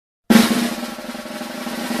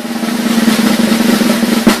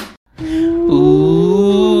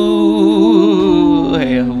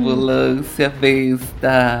ambulância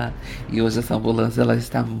vista. E hoje essa ambulância ela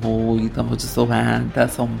está muito amaldiçoada,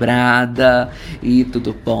 assombrada e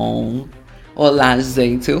tudo bom. Olá,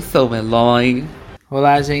 gente, eu sou o Eloy.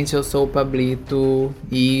 Olá, gente, eu sou o Pablito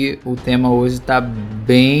e o tema hoje tá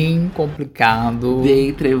bem complicado.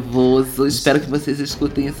 Bem trevoso. Espero que vocês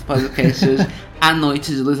escutem esse podcast hoje à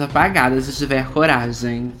noite de luz apagada, se tiver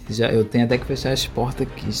coragem. Eu tenho até que fechar as portas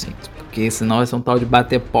aqui, gente, porque senão vai ser um tal de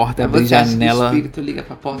bater porta, abrir você acha janela. Que o espírito liga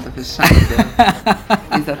pra porta fechada?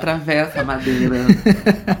 Isso atravessa a madeira.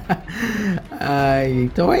 Ai,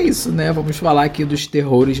 então é isso, né? Vamos falar aqui dos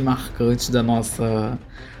terrores marcantes da nossa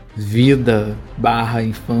vida,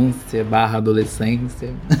 /infância, /adolescência,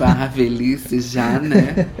 /velhice já,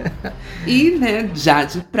 né? E, né, já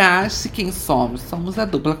de praxe, quem somos? Somos a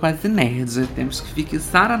dupla quase nerd. Temos que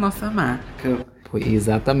fixar a nossa marca.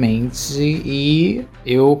 Exatamente. E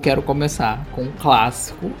eu quero começar com um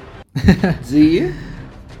clássico de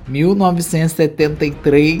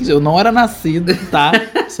 1973. Eu não era nascido, tá?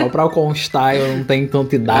 Só pra constar, eu não tenho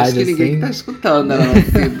tanta idade. Acho que ninguém assim. Tá escutando era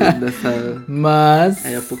nascido dessa Mas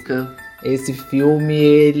época. Esse filme,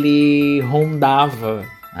 ele rondava.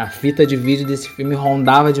 A fita de vídeo desse filme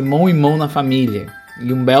rondava de mão em mão na família.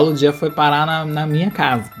 E um belo dia foi parar na minha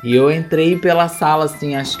casa. E eu entrei pela sala,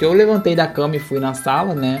 assim, acho que eu levantei da cama e fui na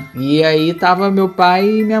sala, né? E aí tava meu pai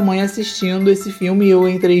e minha mãe assistindo esse filme. E eu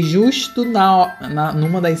entrei justo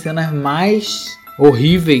numa das cenas mais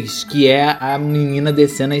horríveis, que é a menina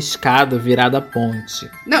descendo a escada virada a ponte.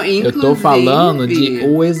 Não, inclusive, eu tô falando de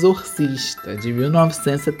O Exorcista, de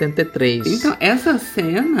 1973. Então, essa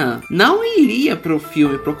cena não iria pro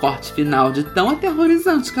filme, pro corte final, de tão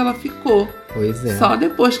aterrorizante que ela ficou. Pois é. Só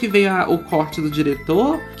depois que veio o corte do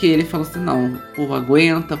diretor, que ele falou assim, não, pô,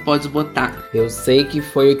 aguenta, pode botar. Eu sei que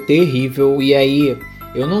foi terrível, e aí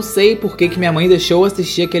eu não sei por que minha mãe deixou eu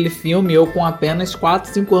assistir aquele filme eu com apenas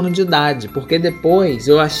 4, 5 anos de idade. Porque depois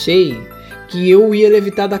eu achei que eu ia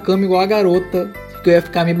levitar da cama igual a garota, que eu ia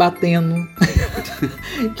ficar me batendo,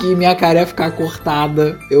 que minha cara ia ficar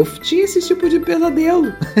cortada. Eu tinha esse tipo de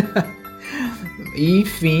pesadelo. E,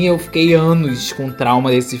 enfim, eu fiquei anos com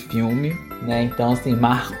trauma desse filme, né? Então, assim,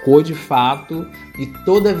 marcou de fato. E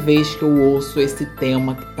toda vez que eu ouço esse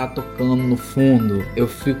tema que tá tocando no fundo, eu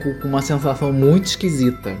fico com uma sensação muito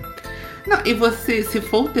esquisita. Não, e você, se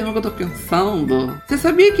for o tema que eu tô pensando, você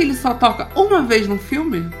sabia que ele só toca uma vez no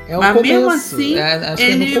filme? É o Mas começo. mesmo assim, acho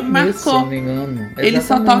ele que é no começo, marcou. se não me engano. Ele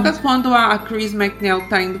só toca quando a Chris MacNeil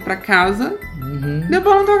tá indo pra casa.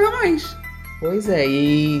 Depois não toca mais. Pois é,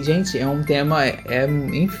 e, gente, é um tema,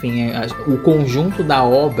 enfim, o conjunto da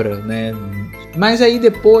obra, né? Mas aí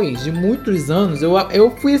depois de muitos anos,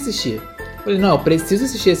 eu fui assistir. Falei, não, eu preciso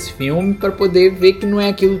assistir esse filme pra poder ver que não é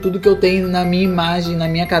aquilo tudo que eu tenho na minha imagem, na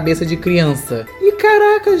minha cabeça de criança. E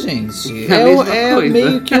caraca, gente, é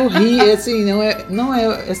meio que horrível, assim, não é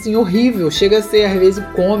assim, horrível, chega a ser às vezes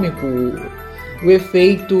cômico. O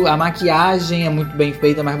efeito, a maquiagem é muito bem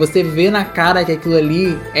feita, mas você vê na cara que aquilo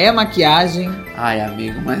ali é maquiagem. Ai,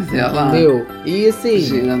 amigo, mas ela... Entendeu? E assim...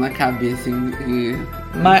 gira na cabeça e...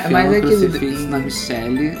 Mas é que... crucifixo na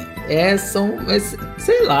Michelle.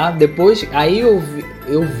 Sei lá, depois... Aí eu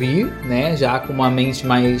vi, né, já com uma mente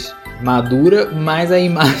mais madura, mas a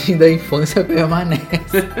imagem da infância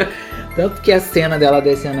permanece. Tanto que a cena dela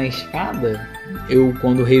descendo a escada... Eu,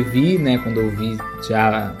 quando revi, né, quando eu vi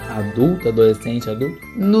já adolescente, adulto,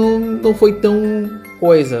 não foi tão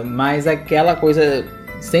coisa, mas aquela coisa,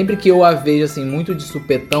 sempre que eu a vejo, assim, muito de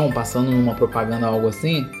supetão, passando numa propaganda ou algo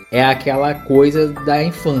assim, é aquela coisa da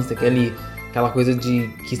infância, aquela coisa de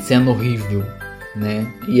que sendo horrível, né,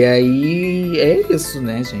 e aí é isso,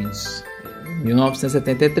 né, gente,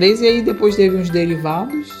 1973, e aí depois teve uns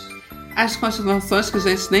derivados. As continuações que a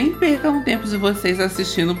gente nem perca um tempo de vocês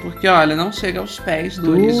assistindo, porque, olha, não chega aos pés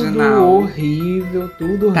do original.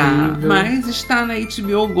 Tudo horrível. Mas está na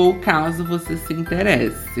HBO Go, caso você se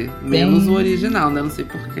interesse. Menos o original, né? Não sei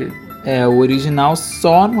porquê. O original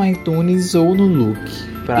só no iTunes ou no Look.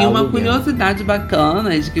 E uma curiosidade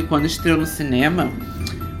bacana é de que quando estreou no cinema,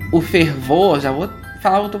 o fervor, já vou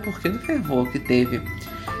falar o porquê do fervor que teve.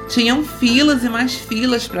 Tinham filas e mais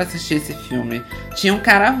filas pra assistir esse filme. Tinham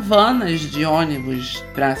caravanas de ônibus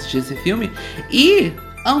pra assistir esse filme. E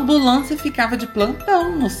a ambulância ficava de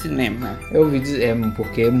plantão no cinema. Eu ouvi dizer,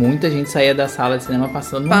 porque muita gente saía da sala de cinema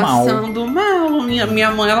passando mal. Passando mal.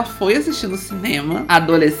 Minha mãe, ela foi assistir no cinema.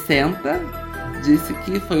 Adolescenta. Disse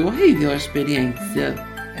que foi horrível a experiência.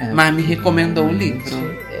 Mas me recomendou o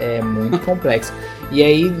livro. É muito complexo. E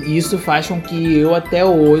aí isso faz com que eu até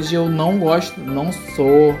hoje eu não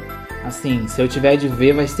sou assim, se eu tiver de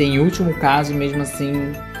ver vai ser em último caso, mesmo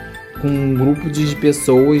assim com um grupo de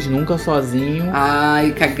pessoas, nunca sozinho.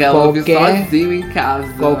 Ai, cagão, sozinho em casa.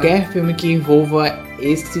 Qualquer filme que envolva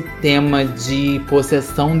esse tema de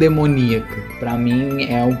possessão demoníaca, pra mim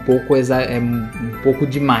é um pouco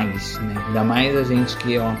demais, né? Ainda mais a gente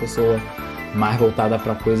que é uma pessoa mais voltada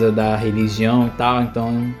pra coisa da religião e tal,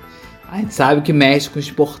 então a gente sabe que mexe com os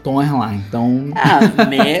portões lá, então...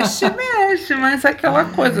 Mexe, mas é aquela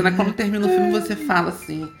coisa, né? Quando termina o filme você fala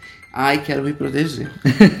assim... Ai, quero me proteger.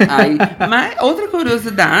 Mas outra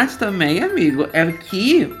curiosidade também, amigo, é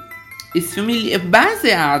que esse filme é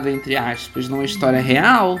baseado, entre aspas, numa história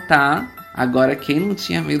real, tá? Agora, quem não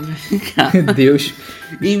tinha medo vai ficar. Deus.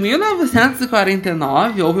 Em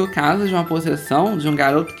 1949, houve o caso de uma possessão de um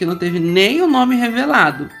garoto que não teve nem o nome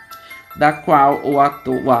revelado. Da qual o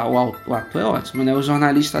ator é ótimo, né? O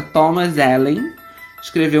jornalista Thomas Allen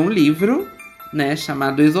escreveu um livro, né?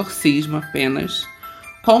 Chamado Exorcismo apenas,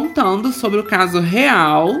 contando sobre o caso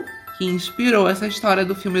real que inspirou essa história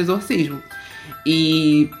do filme Exorcismo.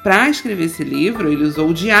 E para escrever esse livro, ele usou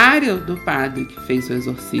o diário do padre que fez o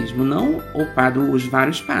exorcismo, não o padre, os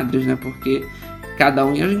vários padres, né? Porque cada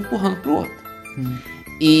um ia empurrando pro outro.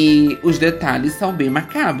 E os detalhes são bem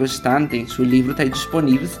macabros, tá, gente? O livro tá aí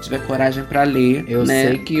disponível, se tiver coragem pra ler. Eu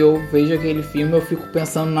sei que eu vejo aquele filme, eu fico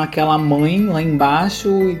pensando naquela mãe lá embaixo,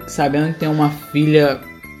 e sabendo que tem uma filha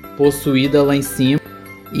possuída lá em cima.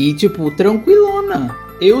 E, tipo, tranquilona.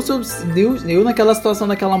 Eu naquela situação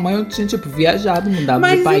daquela mãe, eu tinha, tipo, viajado, mudado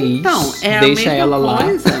de país. Então, é deixa a mesma ela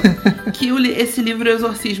coisa lá. Que esse livro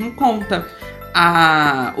Exorcismo conta.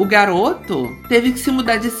 O garoto teve que se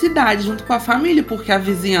mudar de cidade junto com a família, porque a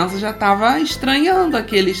vizinhança já tava estranhando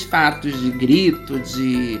aqueles fatos de grito,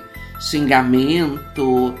 de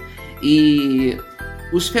xingamento e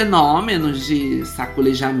os fenômenos de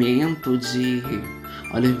sacolejamento, de...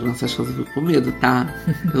 Olha, essas coisas eu fico com medo, tá?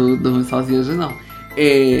 Eu dormi sozinha hoje não.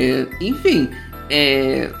 Enfim,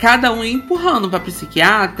 cada um ia empurrando pra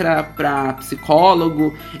psiquiatra, pra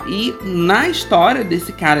psicólogo. E na história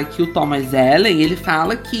desse cara aqui, o Thomas Allen, ele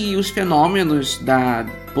fala que os fenômenos da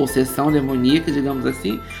possessão demoníaca, digamos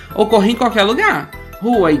assim, ocorrem em qualquer lugar.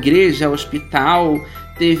 Rua, igreja, hospital.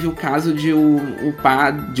 Teve o caso de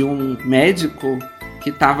um médico que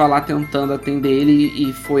estava lá tentando atender ele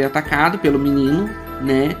e foi atacado pelo menino,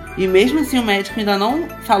 né? E mesmo assim o médico ainda não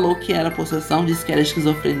falou que era possessão, disse que era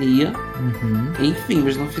esquizofrenia. Enfim,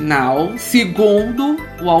 mas no final, segundo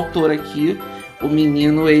o autor aqui, o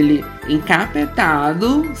menino, ele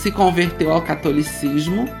encapetado, se converteu ao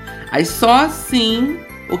catolicismo. Aí só assim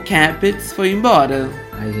o Capets foi embora.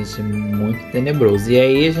 Ai, gente, muito tenebroso. E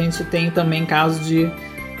aí a gente tem também casos de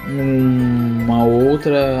uma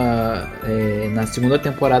outra na segunda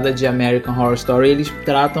temporada de American Horror Story, eles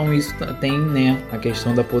tratam isso, tem, né, a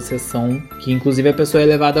questão da possessão, que inclusive a pessoa é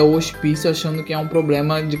levada ao hospício achando que é um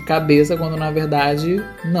problema de cabeça, quando na verdade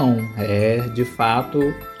não, é de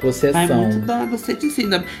fato possessão. É muito do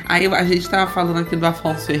ceticismo. Aí a gente tava falando aqui do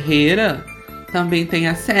Afonso Ferreira, também tem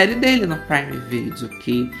a série dele no Prime Video,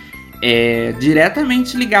 que é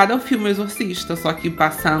diretamente ligada ao filme Exorcista, só que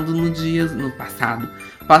passando nos dias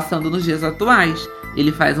atuais.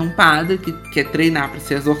 Ele faz um padre que quer treinar para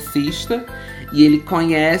ser exorcista e ele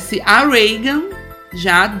conhece a Reagan,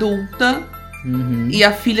 já adulta, e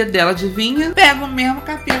a filha dela, adivinha, pega o mesmo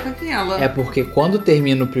capeta que ela. É porque quando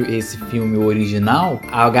termina esse filme original,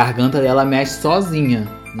 a garganta dela mexe sozinha.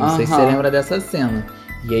 Não sei se você lembra dessa cena.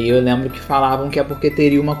 E aí eu lembro que falavam que é porque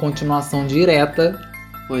teria uma continuação direta.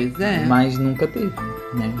 Pois é. Mas nunca teve,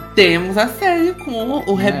 né? Temos a série com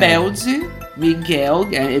o rebelde Miguel.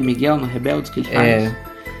 É Miguel no Rebelde que ele faz?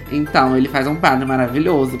 Então, ele faz um padre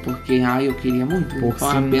maravilhoso, porque eu queria muito com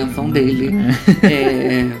a bênção dele.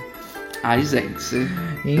 Ai, gente.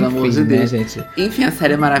 Enfim, pelo amor de Deus. Né, gente? Enfim, a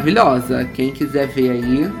série é maravilhosa. Quem quiser ver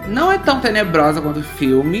aí. Não é tão tenebrosa quanto o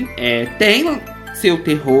filme. Tem seu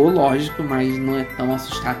terror, lógico, mas não é tão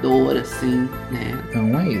assustador assim, né?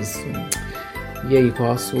 Então é isso. E aí,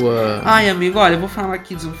 qual a sua... Ai, amigo, olha, eu vou falar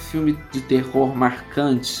aqui de um filme de terror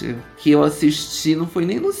marcante que eu assisti, não foi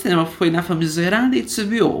nem no cinema, foi na famigerada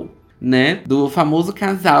HBO, né? Do famoso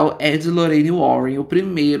casal Ed e Lorraine Warren, o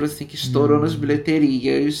primeiro, assim, que estourou nas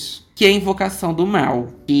bilheterias, que é Invocação do Mal.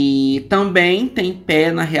 E também tem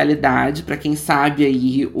pé na realidade, pra quem sabe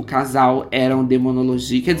aí, o casal era um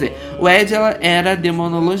demonologista, quer dizer, o Ed era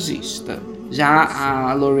demonologista, já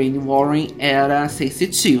a Lorraine Warren era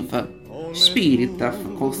sensitiva. Espírita,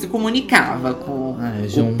 se comunicava com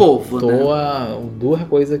o povo, né? Duas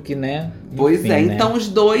coisas que, né? Pois é, né? Então os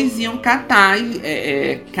dois iam catar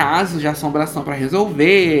casos de assombração pra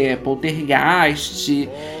resolver, poltergeist,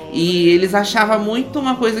 e eles achavam muito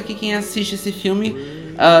uma coisa que quem assiste esse filme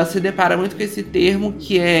se depara muito com esse termo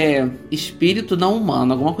que é espírito não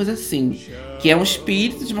humano, alguma coisa assim. Que é um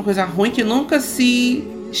espírito de uma coisa ruim que nunca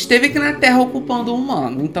esteve aqui na Terra ocupando o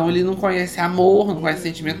humano. Então ele não conhece amor, não conhece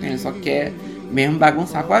sentimento nenhum, ele só quer mesmo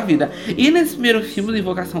bagunçar com a vida. E nesse primeiro filme, da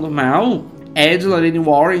Invocação do Mal, Ed e Lorraine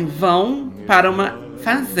Warren vão para uma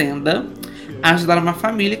fazenda ajudar uma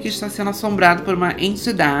família que está sendo assombrada por uma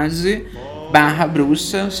entidade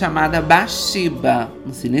 /bruxa chamada Bathsheba.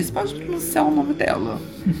 Não sei nem se pode pronunciar o nome dela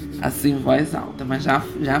assim em voz alta, mas já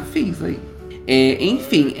fiz aí.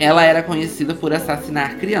 Enfim, ela era conhecida por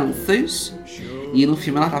assassinar crianças. E no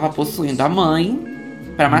filme ela estava possuindo a mãe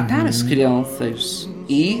para matar as crianças.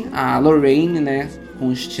 E a Lorraine, né, com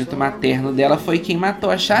o instinto materno dela, foi quem matou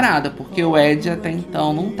a charada. Porque o Ed até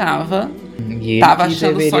então não tava. Tava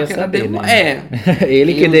achando só que era demônio. Né?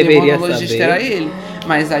 Ele que deveria saber. Era ele.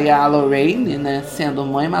 Mas aí a Lorraine, né, sendo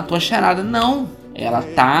mãe, matou a charada. Não, ela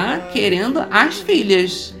tá querendo as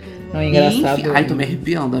filhas. Não, é engraçado. Enfim, ai, tô me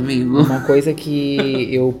arrepiando, amigo. Uma coisa que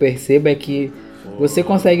eu percebo é que você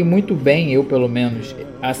consegue muito bem, eu pelo menos,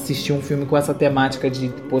 assistir um filme com essa temática de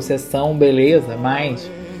possessão, beleza, mas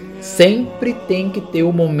sempre tem que ter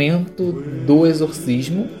o momento do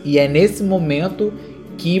exorcismo. E é nesse momento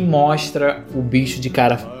que mostra o bicho de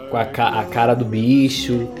cara, com a cara do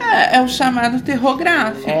bicho. É o chamado terror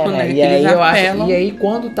gráfico, né? E aí, e aí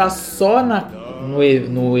quando tá só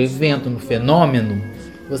no evento, no fenômeno,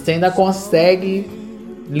 você ainda consegue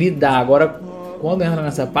lidar. Agora, quando entra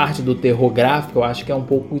nessa parte do terror gráfico, eu acho que é um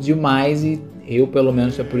pouco demais e eu, pelo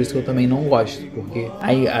menos, é por isso que eu também não gosto. Porque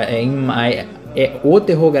o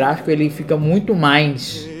terror gráfico, ele fica muito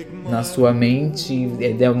mais na sua mente,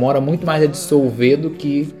 demora muito mais a dissolver do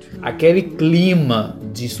que aquele clima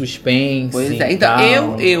de suspense. Pois é,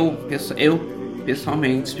 então eu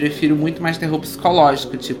pessoalmente prefiro muito mais terror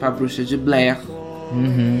psicológico, tipo A Bruxa de Blair.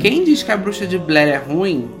 Quem diz que A Bruxa de Blair é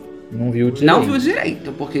ruim, não viu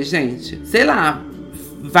direito, porque, gente, sei lá,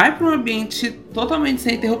 vai para um ambiente totalmente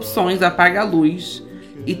sem interrupções, apaga a luz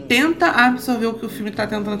e tenta absorver o que o filme tá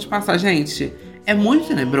tentando te passar. Gente, é muito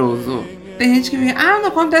tenebroso. Tem gente que vem, não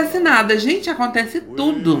acontece nada. Gente, acontece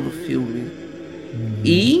tudo no filme.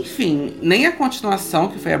 E, enfim, nem a continuação,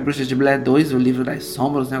 que foi A Bruxa de Blair 2, o Livro das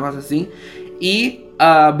Sombras, um negócio assim, e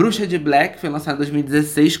a Bruxa de Blair, que foi lançada em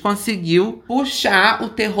 2016, conseguiu puxar o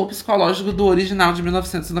terror psicológico do original de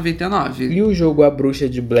 1999. E o jogo A Bruxa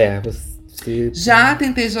de Blair? Já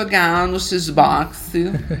tentei jogar no Xbox,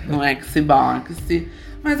 no Xbox,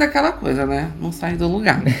 mas aquela coisa, né? Não sai do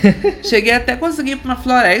lugar. Cheguei até a conseguir ir pra uma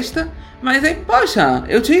floresta, mas aí, poxa,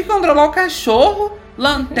 eu tinha que controlar o cachorro,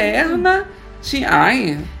 lanterna,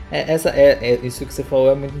 isso que você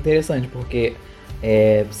falou é muito interessante, porque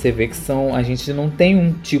você vê que a gente não tem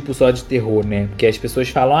um tipo só de terror, né? Porque as pessoas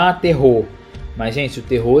falam, terror. Mas, gente, o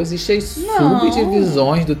terror existe as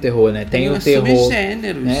subdivisões do terror, né? Tem o terror,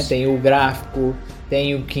 subgêneros, né? Tem o gráfico,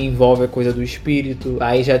 tem o que envolve a coisa do espírito,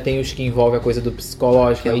 aí já tem os que envolve a coisa do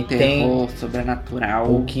psicológico, aí tem o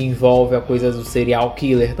sobrenatural, o que envolve a coisa do serial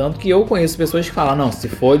killer. Tanto que eu conheço pessoas que falam, não, se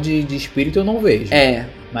for de espírito eu não vejo.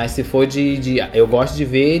 Mas se for eu gosto de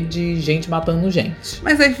ver de gente matando gente.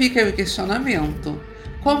 Mas aí fica o questionamento.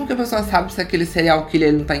 Como que a pessoa sabe se aquele serial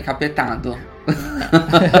killer não tá encapetado?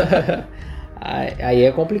 Aí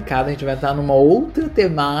é complicado, a gente vai estar numa outra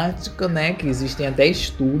temática, né? Que existem até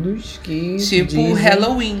estudos que tipo dizem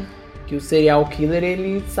Halloween, que o serial killer,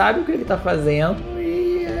 ele sabe o que ele tá fazendo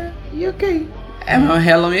e ok. Mas o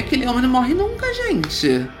Halloween, aquele homem não morre nunca,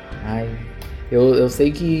 gente. Eu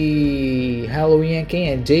sei que Halloween é quem?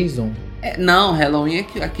 É Jason? Não, Halloween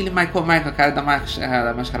é aquele Michael, a cara da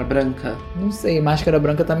máscara branca. Não sei, máscara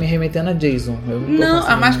branca tá me remetendo a Jason. Não,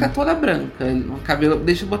 a máscara toda branca. O cabelo.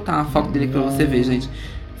 Deixa eu botar uma foto dele pra você ver, gente.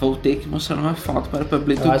 Vou ter que mostrar uma foto para o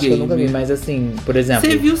Public Game. Acho que eu nunca vi, mas assim, por exemplo.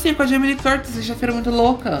 Você viu sim com a Jamie Lee Curtis, sexta-feira muito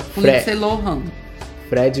louca. Com Lindsay Lohan.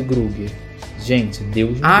 Fred Krueger. Gente,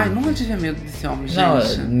 Deus me Ai, nunca tive medo desse homem, gente.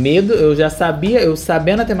 Não, medo, eu já sabia,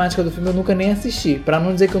 sabendo a temática do filme, eu nunca nem assisti. Pra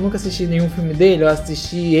não dizer que eu nunca assisti nenhum filme dele, eu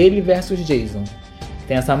assisti ele versus Jason.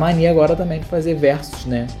 Tem essa mania agora também de fazer versus,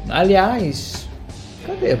 né? Aliás,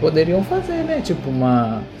 cadê? Poderiam fazer, né? Tipo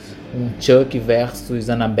um Chuck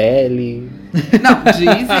versus Annabelle. Não,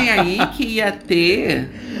 dizem aí que ia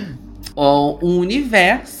ter um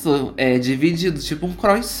universo dividido, tipo um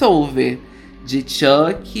crossover de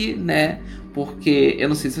Chuck, né? Porque, eu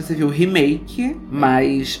não sei se você viu o remake,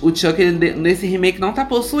 mas o Chuck, nesse remake, não tá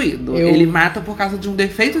possuído. Ele mata por causa de um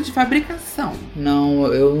defeito de fabricação. Não,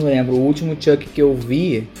 eu não lembro. O último Chuck que eu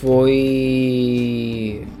vi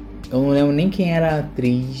foi... Eu não lembro nem quem era a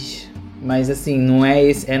atriz. Mas, assim, não é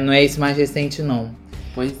esse mais recente, não.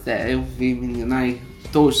 Pois é, eu vi, menina. Ai,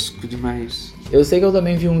 tosco demais. Eu sei que eu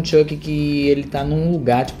também vi um Chuck que ele tá num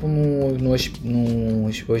lugar, tipo, no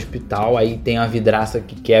hospital, aí tem uma vidraça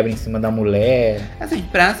que quebra em cima da mulher. Assim,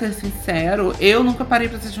 pra ser sincero, eu nunca parei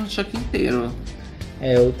pra assistir um Chuck inteiro.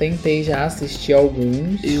 Eu tentei já assistir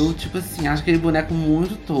alguns. Eu, tipo assim, acho aquele boneco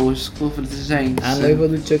muito tosco. Eu falei assim, gente... A noiva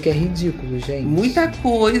do Chuck é ridículo, gente. Muita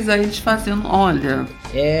coisa eles fazendo, olha...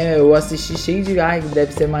 Eu assisti cheio de... Ai,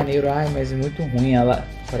 deve ser maneiro. Ai, mas é muito ruim. Ela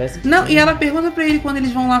parece que... Não, e ela pergunta pra ele quando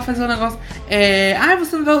eles vão lá fazer o negócio...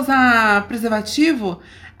 você não vai usar preservativo?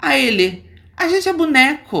 Aí ele... A gente é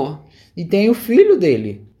boneco. E tem o filho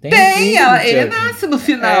dele. Ele nasce no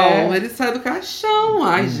final. Ele sai do caixão.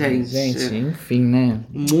 Ai, gente. Gente, enfim, né?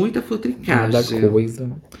 Muita futricagem. Cada coisa.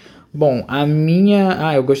 Bom, a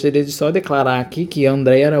minha... eu gostaria de só declarar aqui que a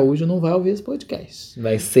Andréia Araújo não vai ouvir esse podcast.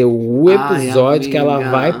 Vai ser o episódio que ela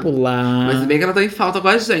vai pular. Mas bem que ela tá em falta com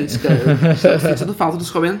a gente, cara. Estou sentindo falta dos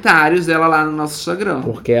comentários dela lá no nosso Instagram.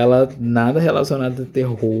 Porque ela nada relacionado a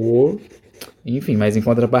terror. Enfim, mas em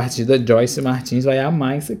contrapartida, Joyce Martins vai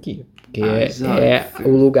amar isso aqui. Que é o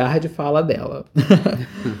lugar de fala dela.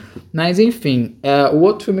 Mas enfim, o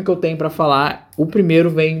outro filme que eu tenho pra falar, o primeiro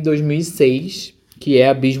vem em 2006, que é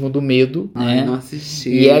Abismo do Medo. Né? Não assisti.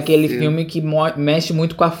 E é aquele filme que mexe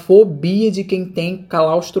muito com a fobia de quem tem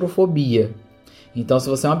claustrofobia. Então, se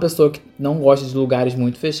você é uma pessoa que não gosta de lugares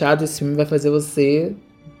muito fechados, esse filme vai fazer você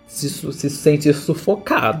se sentir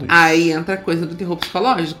sufocado. Aí entra a coisa do terror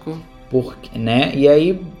psicológico. Né? E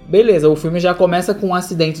aí, beleza, o filme já começa com um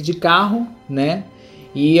acidente de carro, né?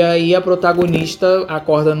 E aí a protagonista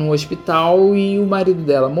acorda no hospital e o marido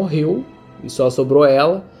dela morreu e só sobrou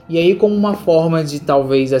ela. E aí, como uma forma de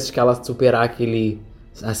talvez acho que ela superar aquele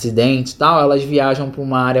acidente e tal, elas viajam para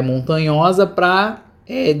uma área montanhosa para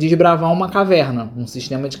desbravar uma caverna, um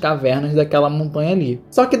sistema de cavernas daquela montanha ali.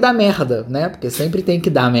 Só que dá merda, né? Porque sempre tem que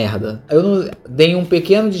dar merda. Eu dei um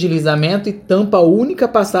pequeno deslizamento e tampa a única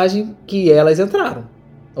passagem que elas entraram.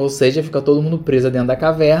 Ou seja, fica todo mundo preso dentro da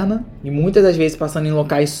caverna e muitas das vezes passando em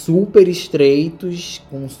locais super estreitos,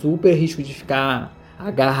 com super risco de ficar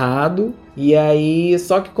agarrado. E aí,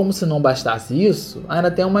 só que como se não bastasse isso,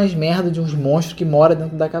 ainda tem umas merda de uns monstros que moram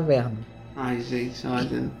dentro da caverna. Ai, gente,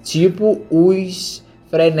 olha. Tipo os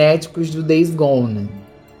frenéticos do Days Gone,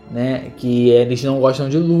 né? Que eles não gostam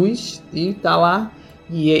de luz e tá lá.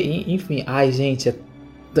 E enfim, ai, gente,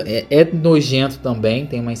 é nojento também.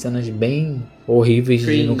 Tem umas cenas bem horríveis,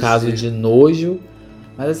 no caso de nojo.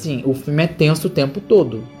 Mas assim, o filme é tenso o tempo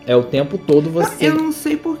todo. É o tempo todo você... Eu não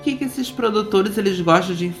sei por que esses produtores eles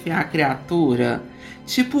gostam de enfiar a criatura.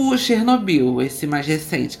 Tipo o Chernobyl, esse mais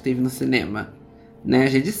recente que teve no cinema. Né? A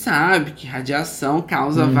gente sabe que radiação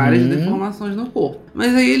causa várias deformações no corpo.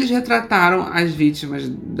 Mas aí eles retrataram as vítimas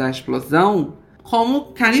da explosão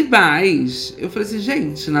como canibais. Eu falei assim,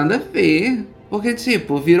 gente, nada a ver. Porque,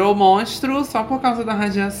 tipo, virou monstro só por causa da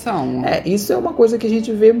radiação. Isso é uma coisa que a gente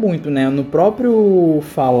vê muito, né? No próprio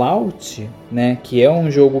Fallout, né? Que é um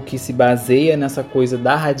jogo que se baseia nessa coisa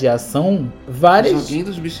da radiação. Várias... Joguinho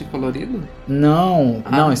dos bichos coloridos? Não,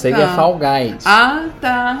 isso aí é Fall Guys. Ah,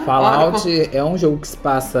 tá. Fallout é um jogo que se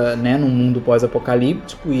passa, né, num mundo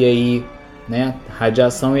pós-apocalíptico. E aí, né,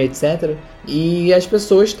 radiação e etc. E as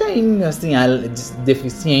pessoas têm, assim,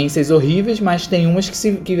 deficiências horríveis, mas tem umas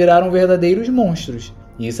que viraram verdadeiros monstros.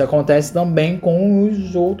 E isso acontece também com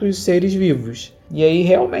os outros seres vivos. E aí,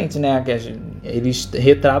 realmente, né, eles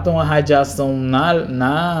retratam a radiação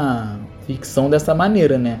na ficção dessa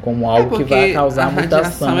maneira, né? Como algo que vai causar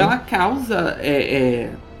mutação. A radiação, ela causa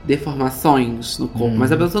deformações no corpo,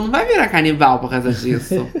 mas a pessoa não vai virar canibal por causa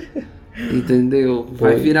disso. Entendeu?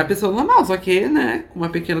 Vai virar pessoa normal, só que, né, com uma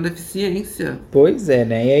pequena deficiência. Pois é,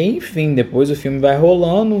 né? E aí, enfim, depois o filme vai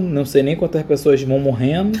rolando, não sei nem quantas pessoas vão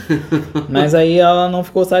morrendo, mas aí ela não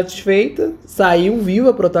ficou satisfeita, saiu viva,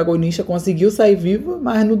 a protagonista conseguiu sair viva,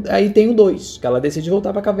 mas aí tem o 2, que ela decide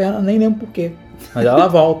voltar pra caverna, nem lembro por quê, mas ela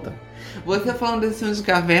volta. Você falando desse filme de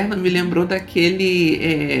caverna me lembrou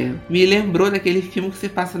daquele filme que se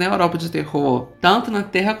passa na Europa de terror, tanto na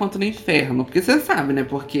Terra quanto no Inferno, porque você sabe, né,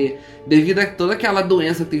 porque devido a toda aquela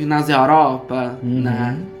doença que teve na Europa,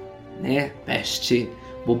 né, peste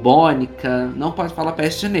bubônica, não pode falar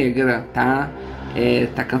peste negra, tá?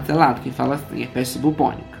 Tá cancelado, quem fala assim, é peste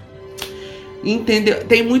bubônica. Entendeu?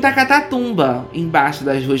 Tem muita catatumba embaixo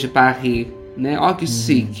das ruas de Paris, né? Ó que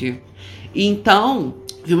chique. Então,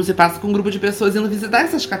 o filme se passa com um grupo de pessoas indo visitar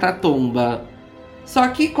essas catatumbas. Só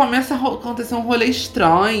que começa a acontecer um rolê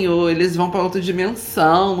estranho, eles vão pra outra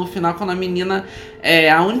dimensão. No final, quando a menina,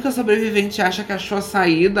 a única sobrevivente, acha que achou a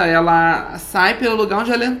saída, ela sai pelo lugar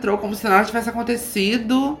onde ela entrou, como se nada tivesse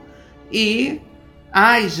acontecido. E...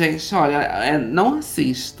 ai, gente, olha, não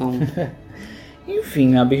assistam.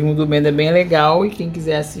 Enfim, Abismo do Medo é bem legal e quem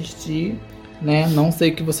quiser assistir, né? Não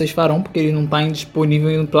sei o que vocês farão, porque ele não tá disponível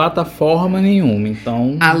em plataforma nenhuma,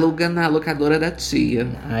 então... Aluga na locadora da tia.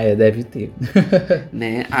 Deve ter.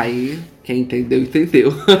 Né? Aí, quem entendeu,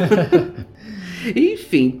 entendeu.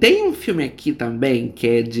 Enfim, tem um filme aqui também que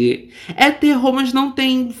é de... É terror, mas não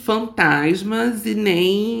tem fantasmas e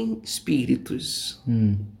nem espíritos.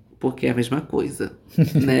 Porque é a mesma coisa,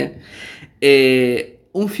 né? É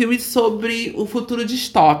um filme sobre o futuro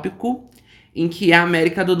distópico, em que a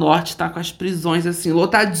América do Norte tá com as prisões, assim,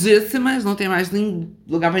 lotadíssimas, não tem mais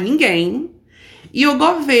lugar pra ninguém. E o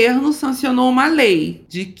governo sancionou uma lei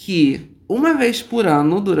de que, uma vez por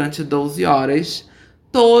ano, durante 12 horas,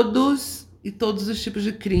 todos os tipos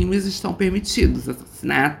de crimes estão permitidos.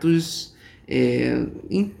 Assassinatos,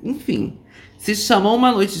 enfim. Se chama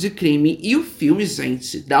Uma Noite de Crime. E o filme,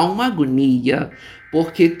 gente, dá uma agonia,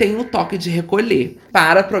 porque tem um toque de recolher.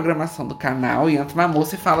 Para a programação do canal, e entra uma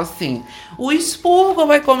moça e fala assim: o expurgo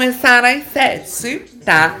vai começar às 7,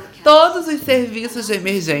 tá? Todos os serviços de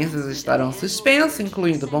emergências estarão suspensos,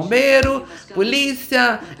 incluindo bombeiro,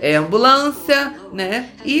 polícia, ambulância, né?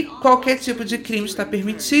 E qualquer tipo de crime está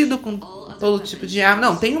permitido, com todo tipo de arma.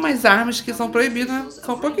 Não, tem umas armas que são proibidas,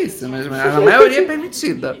 são pouquíssimas, mas a maioria é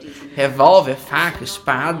permitida. Revólver, faca,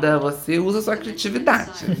 espada, você usa a sua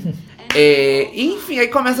criatividade. Enfim, aí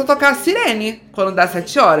começa a tocar a sirene quando dá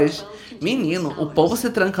 7 horas. Menino, o povo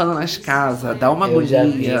se trancando nas casas, dá uma agonia. Eu já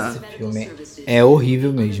vi esse filme. É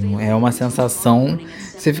horrível mesmo. É uma sensação.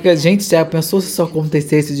 Você fica, gente, já pensou se isso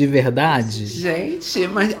acontecesse de verdade? Gente,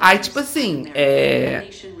 mas aí, tipo assim,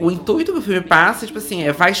 o intuito que o filme passa, tipo assim,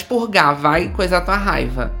 vai expurgar, vai coisar a tua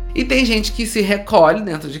raiva. E tem gente que se recolhe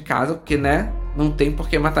dentro de casa, porque, né, não tem por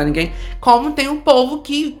que matar ninguém. Como tem um povo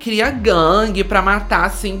que cria gangue pra matar,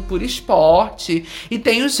 assim, por esporte. E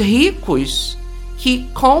tem os ricos que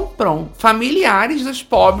compram familiares dos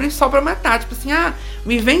pobres só pra matar. Tipo assim,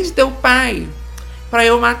 me vende teu pai pra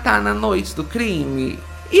eu matar na noite do crime.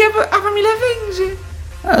 E a família vende.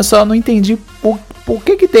 Eu só não entendi por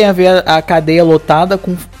que tem a ver a cadeia lotada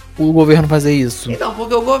com o governo fazer isso. Então,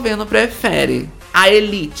 porque o governo prefere a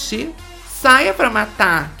elite saia pra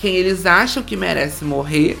matar quem eles acham que merece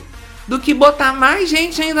morrer do que botar mais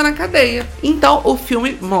gente ainda na cadeia. Então, o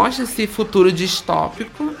filme mostra esse futuro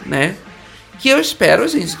distópico, né? Que eu espero,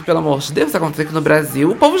 gente, que pelo amor de Deus, aconteça aqui no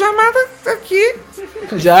Brasil. O povo já mata aqui.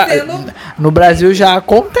 No Brasil já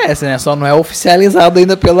acontece, né? Só não é oficializado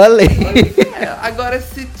ainda pela lei. Agora,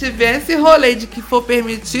 se tiver esse rolê de que for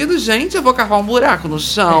permitido, gente, eu vou cavar um buraco no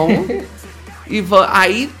chão.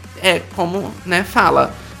 Aí, como, né,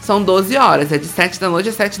 fala, são 12 horas. É de 7 da noite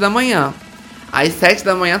às 7 da manhã. Às 7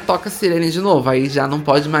 da manhã toca a sirene de novo. Aí já não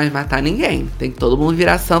pode mais matar ninguém. Tem que todo mundo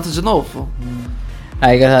virar santo de novo.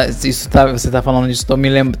 Aí, você tá falando disso,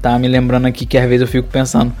 tá me lembrando aqui que às vezes eu fico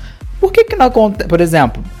pensando, por que não acontece, por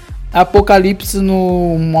exemplo,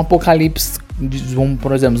 um apocalipse,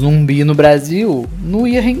 por exemplo, zumbi no Brasil, não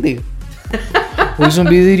ia render. Os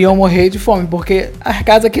zumbis iriam morrer de fome, porque a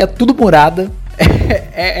casa aqui é tudo murada,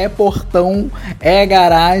 é portão, é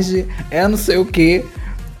garagem, é não sei o que,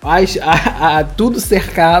 tudo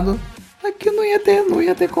cercado. Aqui não ia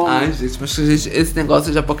ter como. Ai, gente, mas esse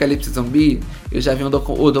negócio de apocalipse zumbi, eu já vi o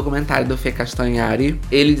documentário do Fê Castanhari.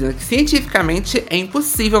 Ele dizendo que cientificamente é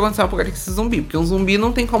impossível acontecer um apocalipse zumbi, porque um zumbi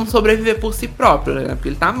não tem como sobreviver por si próprio, né? Porque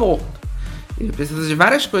ele tá morto. Ele precisa de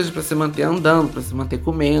várias coisas pra se manter andando, pra se manter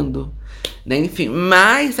comendo, né? Enfim,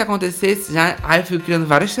 mas se acontecesse, eu fico criando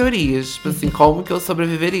várias teorias. Tipo assim, como que eu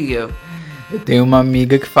sobreviveria? Eu tenho uma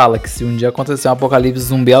amiga que fala que se um dia acontecer um apocalipse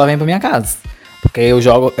zumbi, ela vem pra minha casa. Porque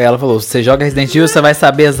ela falou, você joga Resident Evil, você vai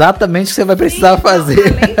saber exatamente o que você vai precisar fazer.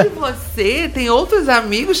 Além de você, tem outros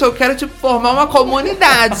amigos que eu quero, tipo, formar uma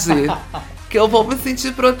comunidade. Que eu vou me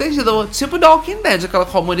sentir protegida. Tipo The Walking Dead, aquela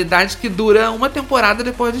comunidade que dura uma temporada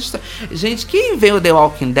depois de... Gente, quem vê o The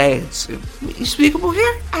Walking Dead, me explica por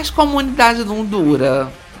que as comunidades não duram.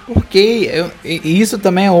 Porque isso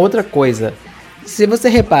também é outra coisa. Se você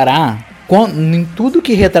reparar, em tudo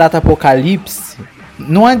que retrata apocalipse...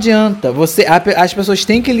 Não adianta, as pessoas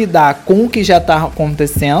têm que lidar com o que já tá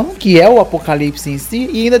acontecendo, que é o apocalipse em si,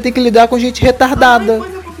 e ainda tem que lidar com gente retardada.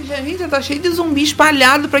 Mas porque já tá cheio de zumbi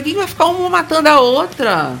espalhado, pra quem vai ficar uma matando a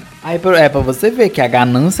outra? Aí pra você ver que a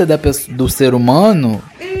ganância do ser humano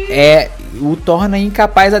o torna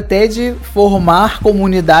incapaz até de formar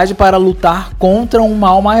comunidade para lutar contra um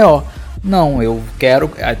mal maior. Não,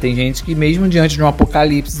 tem gente que mesmo diante de um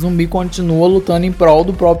apocalipse zumbi continua lutando em prol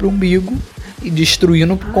do próprio umbigo. E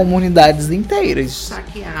destruindo comunidades inteiras.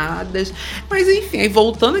 Saqueadas. Mas enfim, aí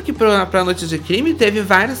voltando aqui pra Noite de Crime, teve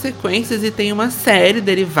várias sequências e tem uma série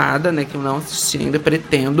derivada, né, que eu não assisti ainda,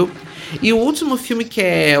 pretendo, E o último filme, que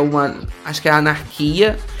é acho que é a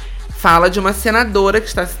Anarquia, fala de uma senadora que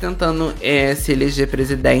está se tentando se eleger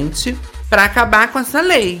presidente para acabar com essa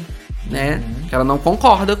lei, né? Que ela não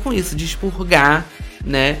concorda com isso, de expurgar,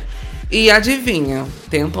 né? E adivinha,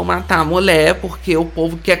 tentam matar a mulher porque o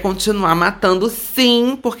povo quer continuar matando,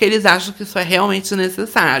 sim, porque eles acham que isso é realmente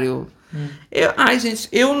necessário. Ai, gente,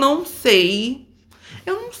 eu não sei.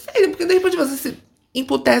 Porque de repente você se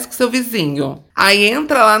emputece com seu vizinho. Aí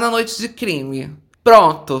entra lá na noite de crime.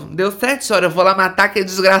 Pronto, deu 7 horas, eu vou lá matar aquele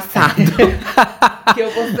desgraçado. Que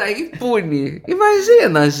eu vou sair impune.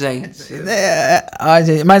 Imagina, gente.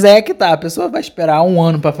 Gente. Mas aí é que tá, a pessoa vai esperar 1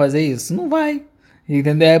 ano pra fazer isso? Não vai.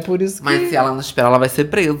 Entendeu? É por isso que... Mas se ela não esperar, ela vai ser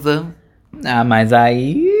presa. Ah, mas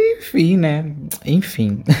aí, enfim, né?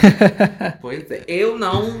 Enfim. Pois é. Eu,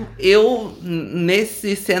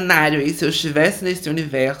 nesse cenário aí, se eu estivesse nesse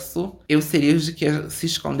universo, eu seria os de que se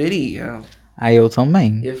esconderia. Aí eu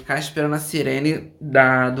também. Ia ficar esperando a sirene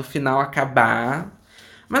do final acabar.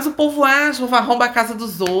 Mas o povo acha, o povo arromba a casa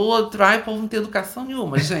dos outros. Ai, o povo não tem educação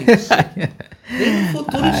nenhuma, gente. Nem no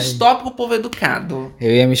futuro distópico o povo é educado.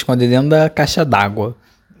 Eu ia me esconder dentro da caixa d'água.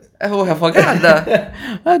 Refogada?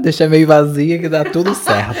 Deixa meio vazia que dá tudo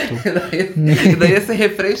certo. E daí ia se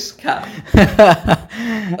refrescar.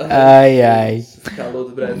 Ai. Calor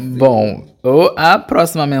do Brasil. Bom, a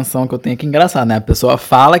próxima menção que eu tenho aqui, engraçado, né? A pessoa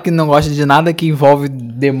fala que não gosta de nada que envolve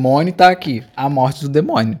demônio e tá aqui. A morte do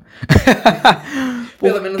demônio.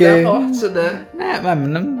 Pelo menos é a morte, né?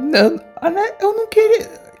 Eu não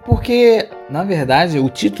queria... Porque, na verdade, o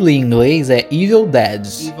título em inglês é Evil Dead.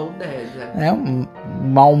 Evil Dead, é um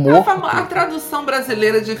mal morto. A tradução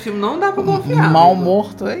brasileira de filme não dá pra confiar. Mal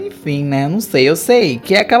morto, enfim, né? Não sei. Eu sei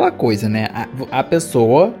que é aquela coisa, né? A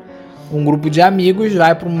pessoa, um grupo de amigos,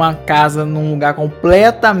 vai pra uma casa num lugar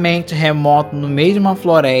completamente remoto, no meio de uma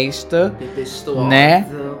floresta, né?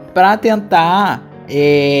 Pra tentar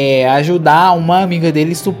ajudar uma amiga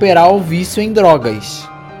dele a superar o vício em drogas.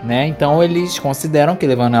 Né? Então eles consideram que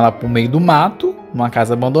levando ela pro meio do mato, numa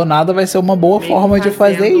casa abandonada, vai ser uma boa forma de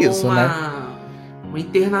fazer isso, né? Uma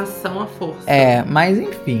internação à força. Mas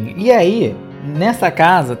enfim. E aí, nessa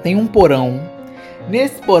casa tem um porão.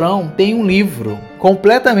 Nesse porão tem um livro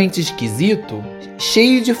completamente esquisito,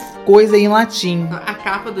 cheio de coisa em latim. A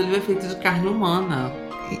capa do livro é feita de carne humana.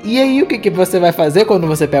 E aí, o que você vai fazer quando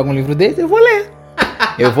você pega um livro desse? Eu vou ler.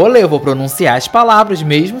 Eu vou pronunciar as palavras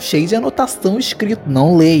mesmo cheio de anotação escrito.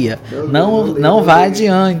 Não leia. Não vá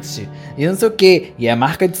adiante. E não sei o que. E é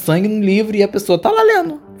marca de sangue no livro e a pessoa tá lá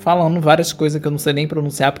lendo. Falando várias coisas que eu não sei nem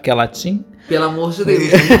pronunciar porque é latim. Pelo amor de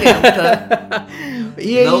Deus, não tenta.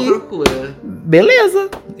 E aí, não procura. Beleza.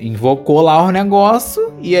 Invocou lá o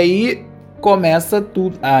negócio. E aí começa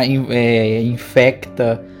tudo.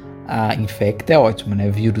 Infecta é ótimo, né?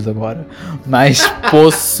 Vírus agora. Mas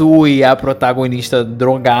possui a protagonista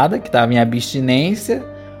drogada, que tava em abstinência.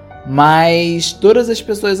 Mas todas as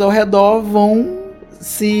pessoas ao redor vão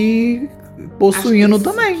se possuindo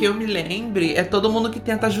também. Que eu me lembre, é todo mundo que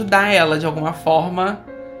tenta ajudar ela de alguma forma.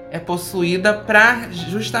 É possuída pra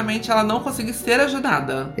justamente ela não conseguir ser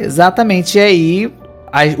ajudada. Exatamente. E aí,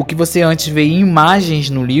 o que você antes vê em imagens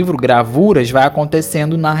no livro, gravuras, vai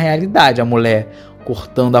acontecendo na realidade. A mulher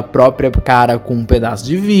cortando a própria cara com um pedaço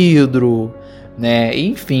de vidro, né?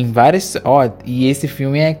 Enfim, várias... e esse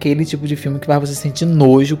filme é aquele tipo de filme que vai você sentir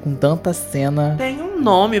nojo com tanta cena. Tem um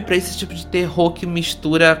nome pra esse tipo de terror que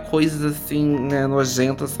mistura coisas assim, né,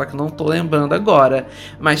 nojentas, só que não tô lembrando agora.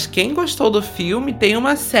 Mas quem gostou do filme, tem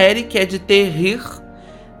uma série que é de terror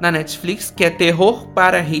na Netflix, que é Terror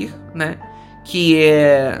para Rir, né? Que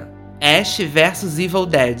é Ash vs Evil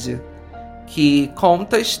Dead. Que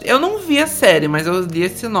conta... Eu não vi a série, mas eu li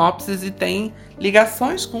as sinopses e tem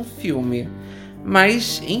ligações com o filme.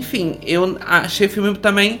 Mas, enfim, eu achei o filme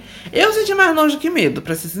também... Eu senti mais nojo que medo,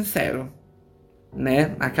 pra ser sincero.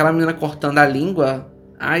 Né? Aquela menina cortando a língua...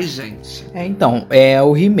 Ai, gente. Então, é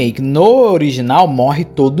o remake. No original, morre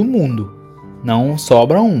todo mundo. Não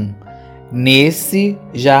sobra um. Nesse,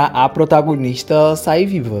 já a protagonista sai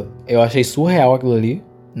viva. Eu achei surreal aquilo ali.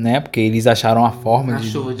 Né? Porque eles acharam a forma de...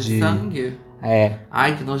 chuva de sangue? É.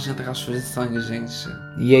 Ai, que nojenta aquela chuva de sangue, gente.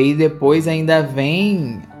 E aí depois ainda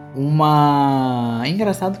vem uma...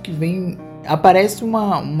 Engraçado que vem... Aparece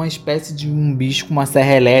uma espécie de um bicho com uma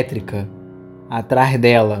serra elétrica atrás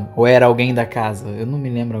dela. Ou era alguém da casa? Eu não me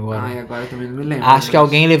lembro agora. Ai, agora eu também não me lembro. Acho que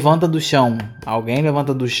alguém levanta do chão. Alguém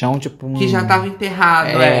levanta do chão, tipo... Que já tava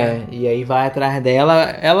enterrado, E aí vai atrás dela.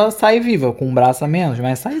 Ela sai viva, com um braço a menos,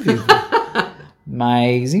 mas sai viva.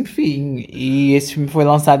 Mas, enfim, e esse filme foi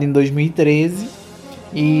lançado em 2013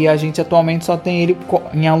 e a gente atualmente só tem ele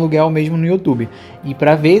em aluguel mesmo no YouTube. E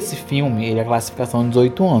pra ver esse filme, ele é classificação de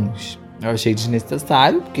 18 anos. Eu achei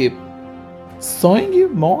desnecessário, porque sangue,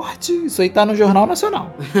 morte, isso aí tá no Jornal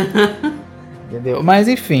Nacional. Entendeu? Mas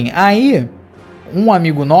enfim, aí um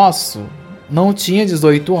amigo nosso não tinha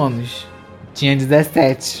 18 anos, tinha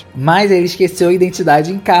 17. Mas ele esqueceu a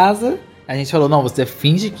identidade em casa. A gente falou, não, você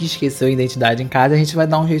finge que esqueceu a identidade em casa, a gente vai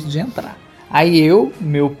dar um jeito de entrar. Aí eu,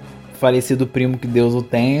 meu falecido primo, que Deus o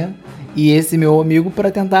tenha, e esse meu amigo pra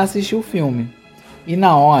tentar assistir o filme. E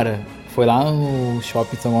na hora, foi lá no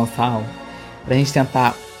Shopping São Gonçalo, pra gente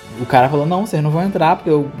tentar. O cara falou, não, vocês não vão entrar, porque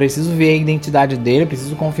eu preciso ver a identidade dele, eu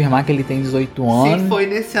preciso confirmar que ele tem 18 anos. Se foi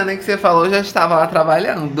nesse ano que você falou, eu já estava lá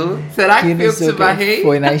trabalhando. Será que foi eu que te barrei?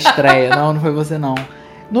 Foi na estreia. Não foi você não.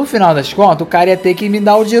 No final das contas, o cara ia ter que me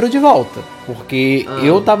dar o dinheiro de volta. Porque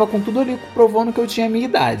eu tava com tudo ali provando que eu tinha a minha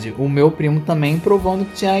idade. O meu primo também provando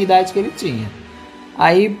que tinha a idade que ele tinha.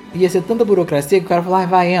 Aí ia ser tanta burocracia que o cara falou,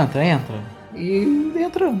 vai, entra. E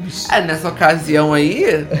entramos. Nessa ocasião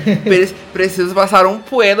aí, preciso passar um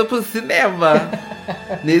poeno pro cinema.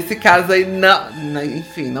 Nesse caso aí,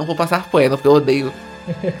 enfim, não vou passar poeno, porque eu odeio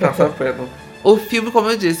passar poeno. O filme, como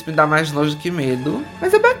eu disse, me dá mais nojo que medo.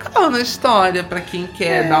 Mas é bacana a história, pra quem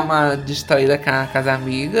quer dar uma distraída com as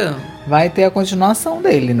amigas. Vai ter a continuação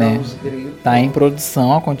dele, né? Tá em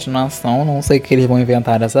produção a continuação. Não sei o que eles vão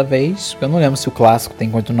inventar dessa vez. Eu não lembro se o clássico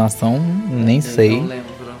tem continuação, nem sei. Não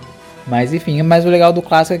lembro. Mas enfim, mas o legal do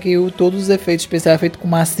clássico é que todos os efeitos especiais são feitos com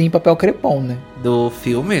massinha e papel crepom, né? Do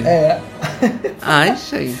filme? É. Ai,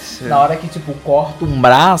 gente. Na hora que, tipo, corta um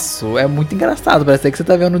braço, é muito engraçado. Parece que você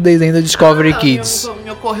tá vendo o desenho da Discovery Kids.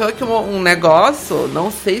 Me ocorreu aqui um negócio,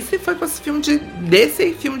 não sei se foi com esse filme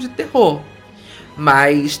desse filme de terror.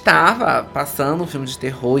 Mas estava passando um filme de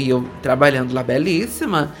terror e eu trabalhando lá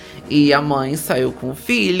belíssima. E a mãe saiu com o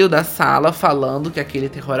filho da sala falando que aquele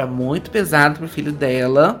terror era muito pesado pro filho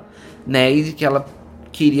dela, né? E que ela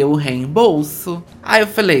queria o reembolso. Aí eu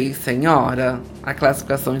falei, senhora, a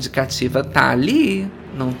classificação indicativa tá ali.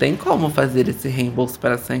 Não tem como fazer esse reembolso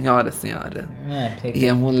para a senhora. E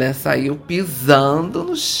a mulher saiu pisando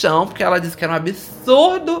no chão, porque ela disse que era um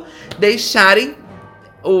absurdo deixarem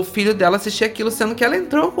o filho dela assistir aquilo, sendo que ela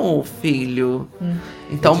entrou com o filho.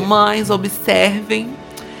 Então, mães, observem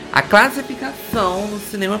a classificação no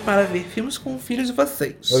cinema para ver filmes com o filho de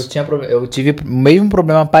vocês. Eu tive o mesmo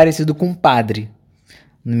problema parecido com o Padre.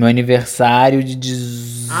 No meu aniversário de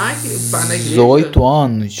 18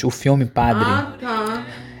 anos, o filme Padre. Ah, tá.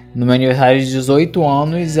 No meu aniversário de 18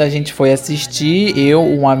 anos, a gente foi assistir, eu,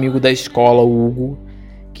 um amigo da escola, o Hugo,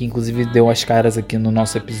 que inclusive deu as caras aqui no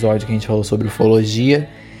nosso episódio que a gente falou sobre ufologia,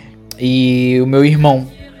 e o meu irmão.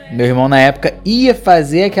 Meu irmão, na época, ia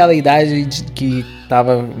fazer aquela idade que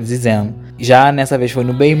tava dizendo. Já nessa vez foi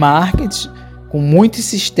no Bay Market, com muita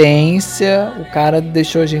insistência, o cara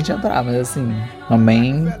deixou a gente entrar, mas assim,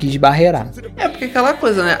 também quis barreirar. É porque aquela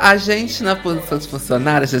coisa, né? A gente, na posição de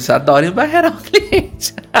funcionário, a gente adora embarreirar o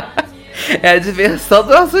cliente. É a diversão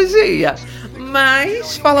do nosso dia.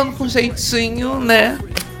 Mas, falando com jeitinho, né?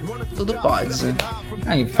 Tudo pode.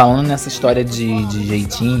 Aí, falando nessa história de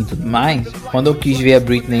jeitinho e tudo mais, quando eu quis ver a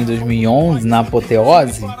Britney em 2011, na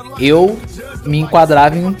apoteose, eu me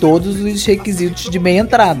enquadrava em todos os requisitos de meia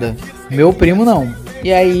entrada. Meu primo não.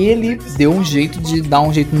 E aí ele deu um jeito de dar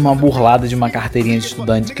um jeito numa burlada de uma carteirinha de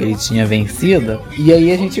estudante que ele tinha vencida. E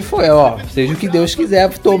aí a gente foi, seja o que Deus quiser,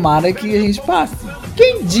 tomara que a gente passe.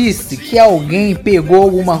 Quem disse que alguém pegou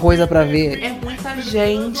alguma coisa pra ver? É muita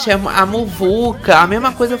gente, é a muvuca. A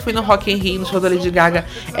mesma coisa eu fui no Rock in Rio, no show da Lady Gaga.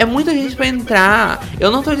 É muita gente pra entrar. Eu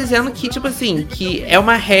não tô dizendo que, tipo assim, que é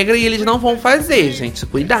uma regra e eles não vão fazer, gente.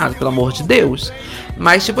 Cuidado, pelo amor de Deus.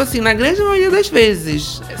 Mas, tipo assim, na grande maioria das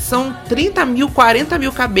vezes, são 30 mil, 40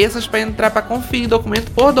 mil cabeças pra entrar, pra conferir documento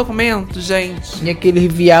por documento, gente. E aquele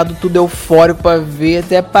viado tudo eufórico pra ver,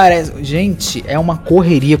 até parece... Gente, é uma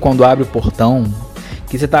correria quando abre o portão,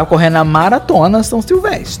 que você tava correndo a maratona São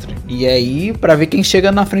Silvestre. E aí, pra ver quem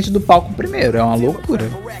chega na frente do palco primeiro, é uma loucura.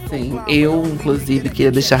 Sim, eu, inclusive,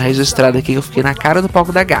 queria deixar registrado aqui que eu fiquei na cara do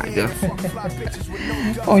palco da Gaga.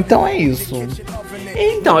 Bom, então é isso.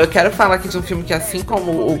 Então, eu quero falar aqui de um filme que, assim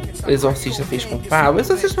como o Exorcista fez com o Pablo, o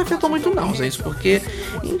Exorcista não afetou muito não, gente, porque,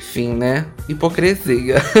 enfim, né,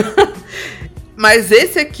 hipocrisia. Mas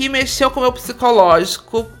esse aqui mexeu com o meu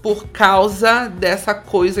psicológico por causa dessa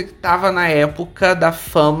coisa que tava na época da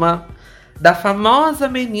fama da famosa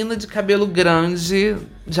menina de cabelo grande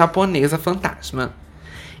japonesa fantasma.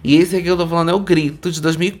 E esse aqui que eu tô falando é o Grito, de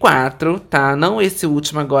 2004, tá? Não esse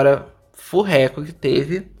último agora, furreco que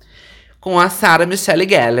teve, com a Sarah Michelle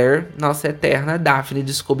Gellar, nossa eterna Daphne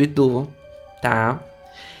de Scooby-Doo, tá?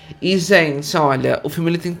 E, gente, olha, o filme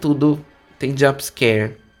ele tem tudo. Tem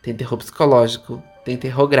jumpscare, tem terror psicológico, Tem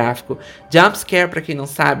terror gráfico. Jump scare, pra quem não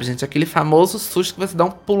sabe, gente, é aquele famoso susto que você dá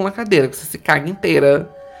um pulo na cadeira, que você se caga inteira,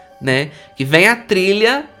 né? Que vem a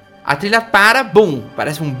trilha para, bum!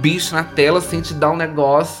 Parece um bicho na tela, assim, te dá um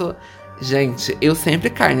negócio. Gente, eu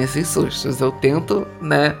sempre caio nesses sustos. Eu tento,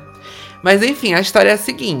 né? Mas enfim, a história é a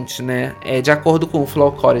seguinte, né? De acordo com o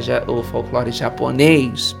folclore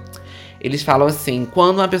japonês, eles falam assim: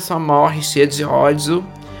 quando uma pessoa morre cheia de ódio,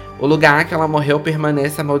 o lugar que ela morreu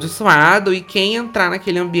permanece amaldiçoado e quem entrar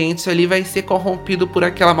naquele ambiente ali vai ser corrompido por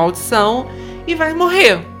aquela maldição e vai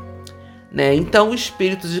morrer, né? Então o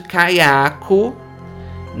espírito de Kayako,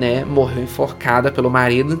 né, morreu enforcada pelo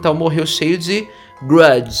marido, então morreu cheio de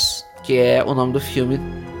grudge, que é o nome do filme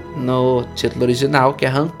no título original, que é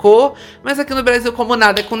Rancor, mas aqui no Brasil, como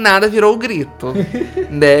nada é com nada, virou o grito,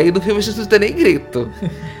 né? E no filme a gente não tem nem grito,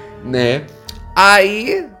 né?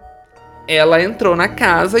 Aí ela entrou na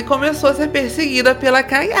casa e começou a ser perseguida pela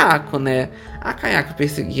Kayako, né? A Kayako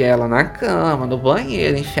perseguia ela na cama, no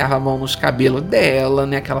banheiro, enfiava a mão nos cabelos dela,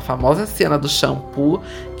 né? Aquela famosa cena do shampoo,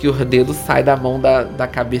 que o dedo sai da mão da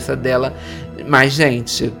cabeça dela. Mas,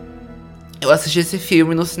 gente, eu assisti esse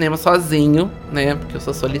filme no cinema sozinho, né? Porque eu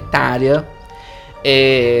sou solitária.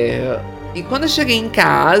 E quando eu cheguei em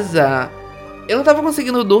casa, eu não tava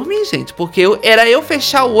conseguindo dormir, gente. Porque era eu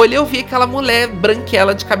fechar o olho e eu vi aquela mulher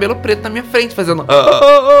branquela de cabelo preto na minha frente, fazendo...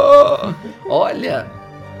 Olha...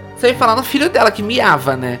 Sem falar no filho dela, que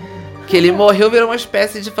miava, né? Que ele morreu, virou uma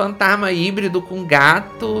espécie de fantasma híbrido com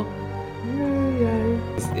gato.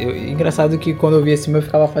 Engraçado que quando eu vi esse filme, eu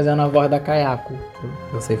ficava fazendo a voz da Kayako.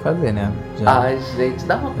 Eu sei fazer, né? Já. Ai, gente,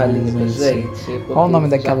 dá uma palhinha pra gente. Qual o nome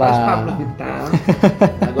daquela...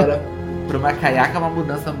 Agora, pra uma Kayako é uma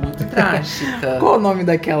mudança muito drástica. Qual o nome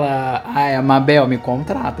daquela... Ai, a Mabel, me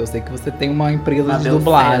contrata. Eu sei que você tem uma empresa Mabel de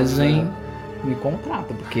dublagem. César. Me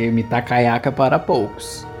contrata, porque imitar Kayako é para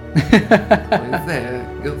poucos. Pois é,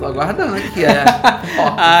 eu tô aguardando aqui.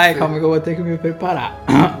 Ai, calma que eu vou ter que me preparar.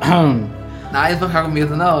 Ai, não vou ficar com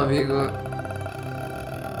medo não, amigo.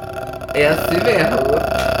 É assim mesmo.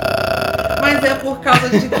 Mas é por causa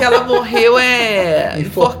de que ela morreu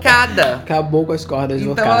enforcada. Acabou com as cordas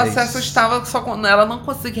vocais. Então ela se assustava só quando ela não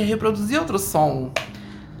conseguia reproduzir outro som.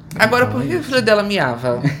 Agora, por que o filho dela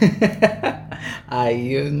miava?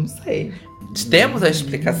 Aí eu não sei. Temos a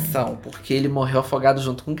explicação, porque ele morreu afogado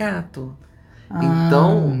junto com o gato.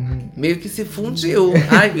 Então, meio que se fundiu.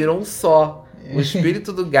 Ai, virou um só. O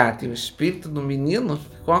espírito do gato e o espírito do menino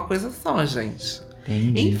ficou uma coisa só, gente.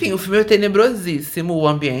 Entendi. Enfim, o filme é tenebrosíssimo. O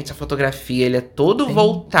ambiente, a fotografia, ele é todo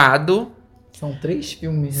voltado... São 3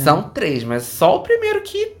 filmes, né? São 3, mas só o primeiro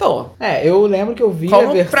que hitou. Eu lembro que eu vi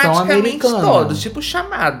como a versão praticamente americana. todos, tipo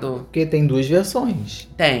Chamado. Porque tem 2 versões.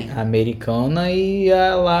 Tem. A americana e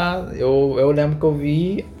a lá. Eu lembro que eu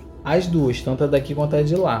vi as 2, tanto a daqui quanto a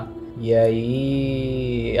de lá. E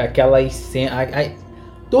aí, aquelas cenas...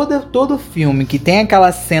 Todo filme que tem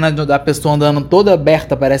aquela cena da pessoa andando toda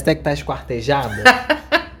aberta, parece até que tá esquartejada,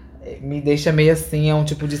 me deixa meio assim, é um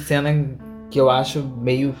tipo de cena... que eu acho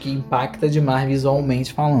meio que impacta demais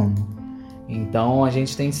visualmente falando. Então a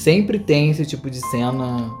gente sempre tem esse tipo de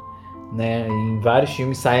cena, né? Em vários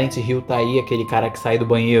filmes, Silent Hill tá aí, aquele cara que sai do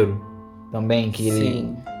banheiro também, que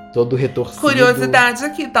ele todo retorcido. Curiosidade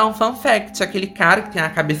aqui, tá? Um fun fact. Aquele cara que tem a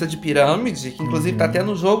cabeça de pirâmide, que inclusive tá até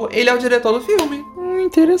no jogo, ele é o diretor do filme.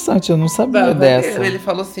 Interessante, eu não sabia dessa. Ele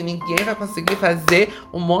falou assim, ninguém vai conseguir fazer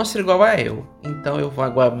um monstro igual a eu. Então eu vou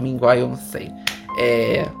igual eu não sei.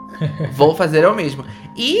 Vou fazer eu mesmo.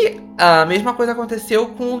 E a mesma coisa aconteceu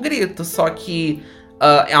com o grito, só que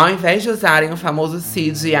ao invés de usarem o famoso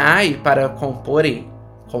CGI para comporem,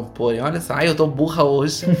 olha só, eu tô burra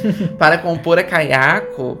hoje, para compor a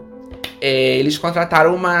Kayako, eles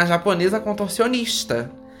contrataram uma japonesa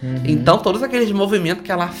contorcionista. Então todos aqueles movimentos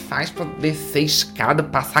que ela faz pra descer escada,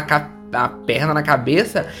 passar a perna na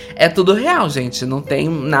cabeça, é tudo real, gente. Não tem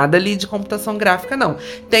nada ali de computação gráfica, não.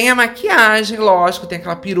 Tem a maquiagem, lógico, tem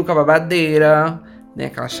aquela peruca babadeira, né?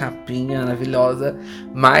 Aquela chapinha maravilhosa.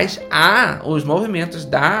 Mas os movimentos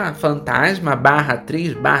da fantasma /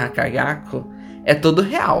 atriz / Kayako é tudo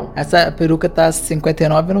real. Essa peruca tá R$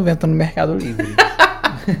 59,90 no Mercado Livre.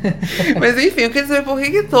 Mas enfim, eu queria saber por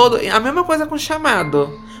que todo... A mesma coisa com o Chamado.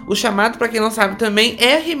 O Chamado, pra quem não sabe também,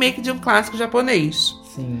 é remake de um clássico japonês.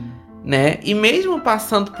 Sim. Né? E mesmo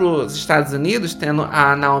passando pros Estados Unidos, tendo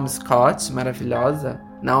a Naomi Scott, maravilhosa,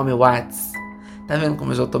 Naomi Watts, tá vendo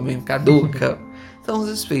como eu já tô meio caduca? São os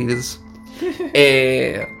espíritos.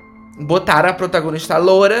 Botaram a protagonista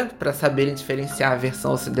loura, pra saberem diferenciar a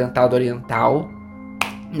versão ocidental do oriental,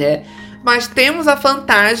 né? Mas temos a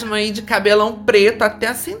fantasma aí de cabelão preto até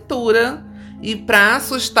a cintura, e pra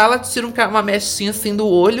assustar ela tira uma mechinha assim do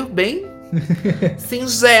olho, bem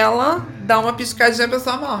singela, dá uma piscadinha e a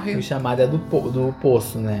pessoa morre. O chamado é do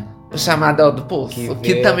poço, né? O chamado é o do poço,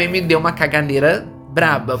 que também me deu uma caganeira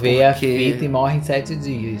braba. Vê a fita e morre em 7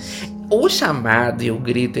 dias. O chamado e o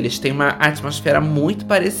grito, eles têm uma atmosfera muito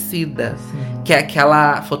parecida. Sim. Que é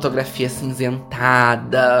aquela fotografia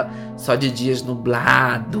cinzentada, só de dias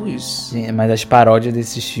nublados. Sim, mas as paródias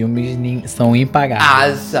desses filmes são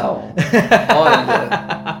impagáveis. São.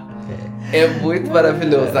 Olha, é muito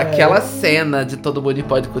maravilhoso. Aquela cena de Todo Mundo em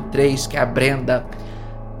Pânico 3, que a Brenda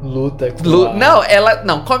luta com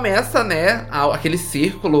Não, começa, né, aquele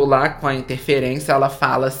círculo lá com a interferência. Ela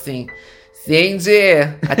fala assim: Cindy,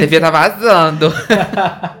 a TV tá vazando.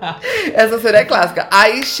 Essa cena é clássica.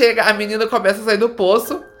 Aí chega, a menina começa a sair do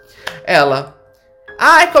poço. Ela: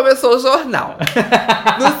 ai, começou o jornal.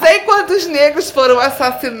 Não sei quantos negros foram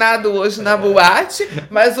assassinados hoje na boate,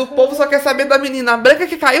 mas o povo só quer saber da menina branca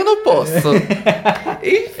que caiu no poço.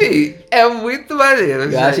 Enfim, é muito maneiro,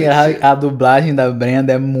 gente. Eu acho que a dublagem da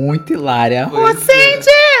Brenda é muito hilária. Ô,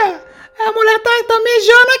 Cindy! A mulher tá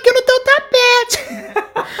mijando aqui no teu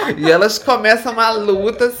tapete. E elas começam uma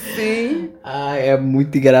luta, assim. É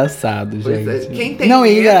muito engraçado, gente. É. Quem tem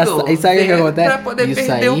medo, e sabe o que acontece? Pra poder Isso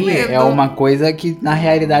perder o aí medo. É uma coisa que na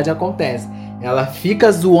realidade acontece. Ela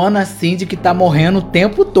fica zoando a Cindy que tá morrendo o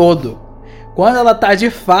tempo todo. Quando ela tá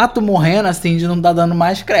de fato morrendo, a Cindy não tá dando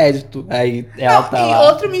mais crédito. Aí ela tá lá. E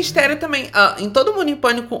outro mistério também. Em Todo Mundo em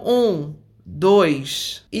Pânico 1,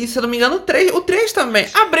 2 e, se eu não me engano, o 3 também.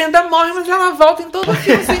 A Brenda morre, mas ela volta em todo o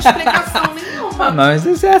filme sem explicação nenhuma. Mas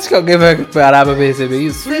você acha que alguém vai parar pra perceber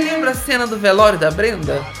isso? Você lembra a cena do velório da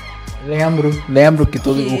Brenda? Lembro que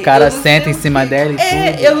o cara senta em cima dela e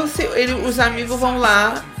tudo. Eu não sei, os amigos vão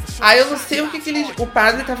lá. Aí eu não sei o que eles... O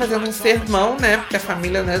padre tá fazendo um sermão, né? Porque a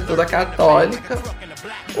família, né, toda católica.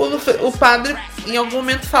 O padre, em algum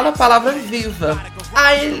momento, fala a palavra viva.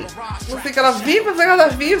 Aí ele... Não sei que ela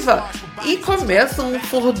viva. E começa um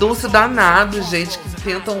furdúncio danado, gente.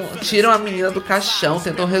 Que tiram a menina do caixão,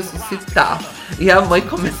 tentam ressuscitar. E a mãe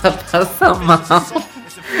começa a passar mal.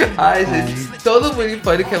 Ai, gente, Todo Mundo em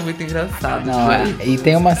Pânico é muito engraçado. E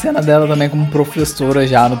tem uma cena dela também como professora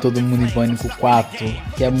já no Todo Mundo em Pânico 4,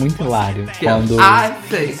 que é muito hilário. Quando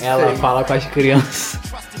ela fala com as crianças.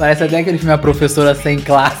 Parece até aquele filme A Professora Sem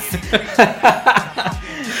Classe.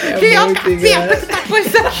 Quem é o capeta que tá com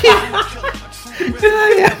isso aqui?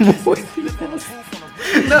 É muito engraçado.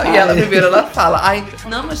 Não, e ela primeiro ela fala: ai,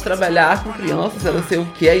 não, mas trabalhar com crianças, eu não sei o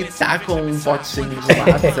que, aí tá com um potinho de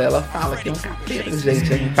latas. Ela fala que é um capeta,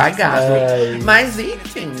 gente, é impagável. Mas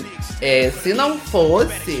enfim, se não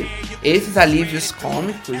fosse esses alívios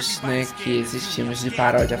cômicos, né, que esses filmes de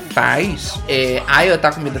paródia faz, eu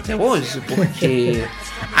tá com medo até hoje, porque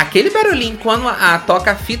aquele barulhinho quando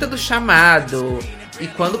toca a fita do chamado e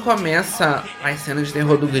quando começa as cenas de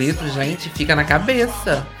terror do grito, gente, fica na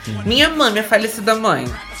cabeça. Minha falecida mãe,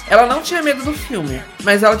 ela não tinha medo do filme,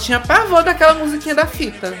 mas ela tinha pavor daquela musiquinha da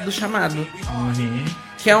fita, do chamado.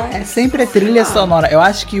 Que é sempre a trilha sonora. Eu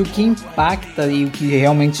acho que o que impacta e o que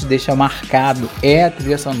realmente deixa marcado é a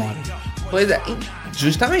trilha sonora. Pois é,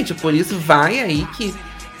 justamente, por isso vai aí que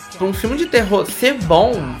pra um filme de terror ser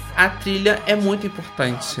bom, a trilha é muito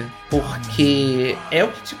importante. Porque é o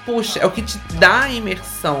que te puxa, é o que te dá a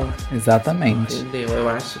imersão. Exatamente. Entendeu? Eu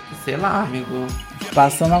acho que, sei lá, amigo.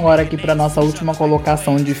 Passando agora aqui pra nossa última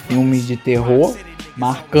colocação de filmes de terror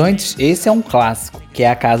marcantes, esse é um clássico, que é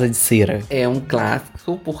A Casa de Cera. É um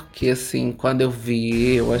clássico porque, assim, quando eu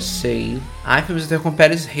vi, eu achei... filme de terror com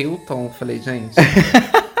Paris Hilton. Eu falei, gente...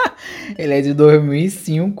 Ele é de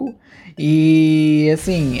 2005 e,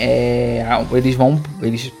 assim,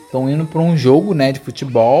 eles estão indo para um jogo, né, de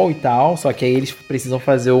futebol e tal, só que aí eles precisam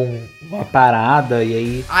fazer uma parada e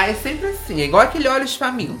aí... é sempre assim, é igual aquele Olhos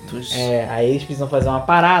Famintos. Aí eles precisam fazer uma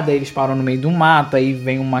parada, aí eles param no meio do mato, aí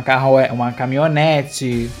vem uma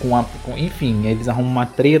caminhonete, enfim, eles arrumam uma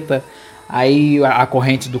treta, aí a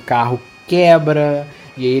corrente do carro quebra...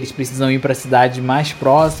 E aí eles precisam ir pra cidade mais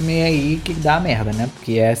próxima e aí que dá a merda, né?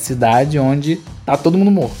 Porque é a cidade onde tá todo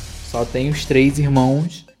mundo morto. Só tem os 3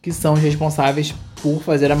 irmãos que são os responsáveis por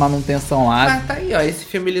fazer a manutenção lá. Tá aí, ó. Esse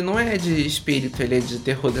filme ele não é de espírito, ele é de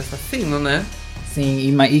terror de assassino, né?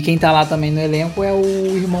 Sim, e quem tá lá também no elenco é o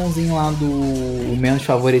irmãozinho lá o menos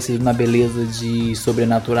favorecido na beleza de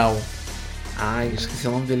Sobrenatural. Esqueci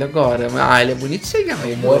o nome dele agora. Ele é bonitinho,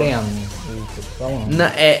 amigo. Moreno.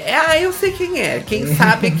 Eu sei quem é. Quem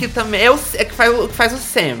sabe que também que faz o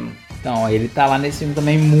Sam. Então, ele tá lá nesse filme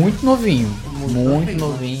também muito novinho. Muito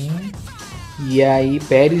novinho. E aí,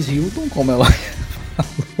 Paris Hilton, como ela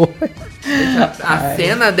falou, A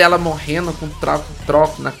cena dela morrendo com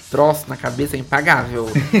troço na cabeça é impagável.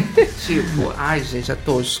 Tipo, ai, gente, é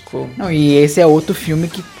tosco. Não, e esse é outro filme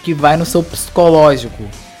que vai no seu psicológico.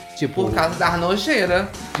 Tipo, por causa da nojeira.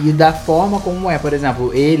 E da forma como é. Por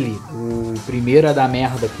exemplo, ele, o primeiro a dar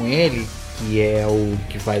merda com ele, que é o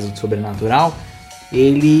que faz o sobrenatural,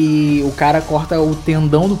 o cara corta o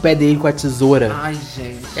tendão do pé dele com a tesoura. Ai,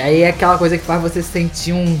 gente. E aí é aquela coisa que faz você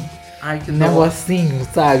sentir um negocinho,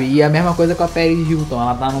 sabe? E a mesma coisa com a Paris Hilton.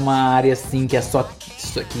 Ela tá numa área assim que é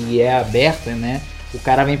que é aberta, né? O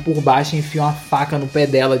cara vem por baixo e enfia uma faca no pé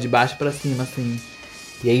dela, de baixo pra cima, assim.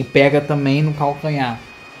 E aí pega também no calcanhar.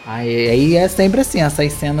 Aí é sempre assim,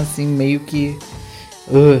 essas cenas assim meio que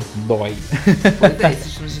dói. Pois é,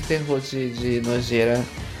 esses filmes de terror de nojeira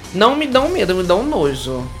não me dão medo, me dão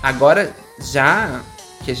nojo. Agora, já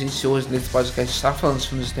que a gente hoje nesse podcast está falando de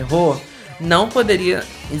filmes de terror, não poderia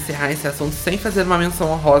encerrar esse assunto sem fazer uma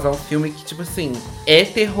menção honrosa a um filme que, tipo assim, é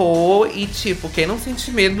terror e, tipo, quem não sente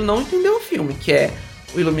medo não entendeu o filme, que é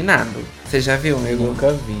O Iluminado. Você já viu, amigo? Eu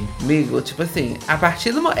nunca vi. Amigo, tipo assim,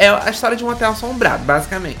 é a história de um hotel assombrado,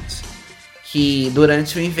 basicamente. Que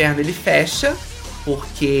durante o inverno ele fecha,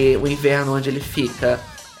 porque o inverno onde ele fica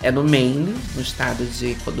é no Maine, no estado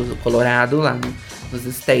do Colorado, lá nos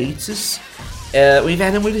States. O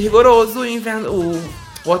inverno é muito rigoroso,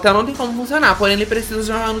 o hotel não tem como funcionar, porém ele precisa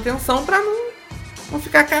de uma manutenção pra não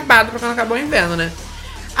ficar acabado, pra quando acabar o inverno, né?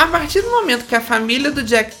 A partir do momento que a família do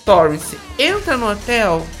Jack Torrance entra no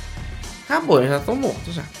hotel, acabou, eles já estão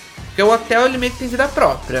mortos já. Porque o hotel ele meio que tem vida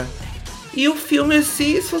própria. E o filme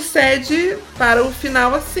se sucede para o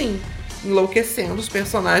final assim, enlouquecendo os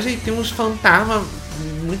personagens. E tem uns fantasmas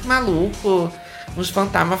muito malucos, uns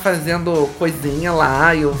fantasmas fazendo coisinha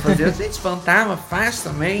lá. E eu fazia, gente, fantasma faz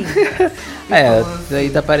também. Daí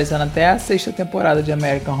tá aparecendo até a 6ª temporada de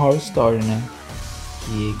American Horror Story, né?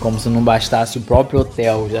 Que como se não bastasse o próprio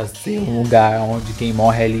hotel já ser um lugar onde quem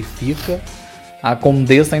morre ali fica, a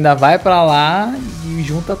Condessa ainda vai pra lá e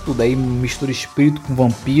junta tudo. Aí mistura espírito com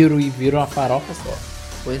vampiro e vira uma farofa só.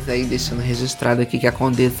 Pois é, e deixando registrado aqui que a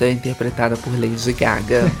Condessa é interpretada por Lady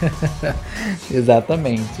Gaga.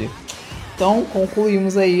 Exatamente. Então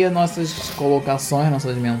concluímos aí as nossas colocações,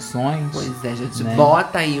 nossas menções. Pois é, gente, né?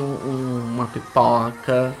 Bota aí uma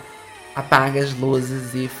pipoca, apaga as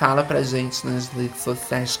luzes e fala pra gente nas redes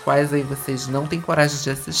sociais quais aí vocês não têm coragem de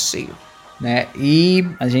assistir. Né? E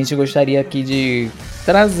a gente gostaria aqui de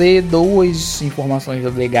trazer 2 informações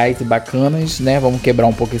legais e bacanas, né? Vamos quebrar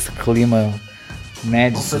um pouco esse clima, né,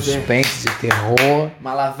 de suspense, de terror.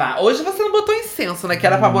 Hoje você não botou incenso, né? Que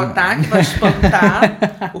era pra botar, que vai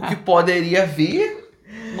espantar o que poderia vir.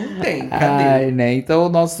 Não tem, cadê? Né? Então o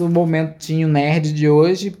nosso momentinho nerd de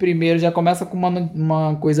hoje, primeiro já começa com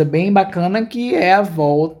uma coisa bem bacana, que é a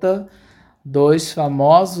volta dos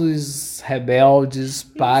famosos rebeldes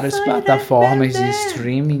para as plataformas de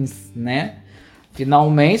streaming, né?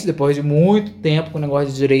 Finalmente, depois de muito tempo com o negócio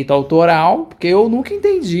de direito autoral, porque eu nunca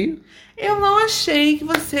entendi. Eu não achei que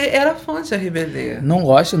você era fã de RBD. Não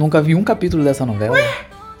gosto, nunca vi um capítulo dessa novela.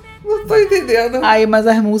 Não tô entendendo. Mas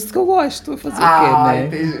as músicas eu gosto. Fazer o quê, né?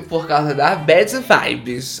 Entendi. Por causa da bad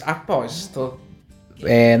vibes, aposto.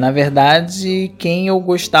 Na verdade, quem eu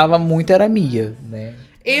gostava muito era a Mia, né?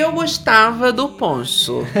 Eu gostava do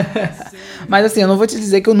Poncho. Mas assim, eu não vou te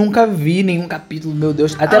dizer que eu nunca vi nenhum capítulo, meu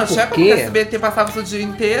Deus. Até porque... O SBT passava o dia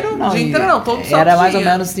inteiro? Todo santo era mais dia. ou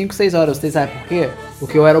menos 5, 6 horas. Vocês sabem por quê?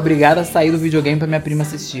 Porque eu era obrigada a sair do videogame pra minha prima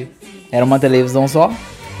assistir. Era uma televisão só.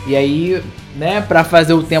 E aí, né, pra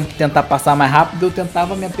fazer o tempo tentar passar mais rápido, eu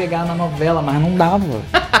tentava me apegar na novela, mas não dava.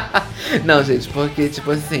 Não, gente, porque,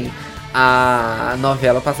 tipo assim, a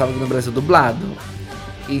novela passava aqui no Brasil dublado.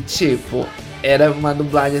 E, tipo... era uma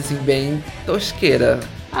dublagem, assim, bem tosqueira.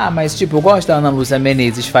 Mas tipo, eu gosto da Ana Lúcia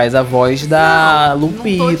Menezes, faz a voz da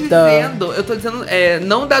Lupita. Eu tô dizendo,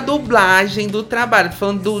 não da dublagem do trabalho, tô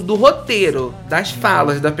falando do roteiro, das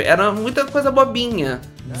falas. Era muita coisa bobinha,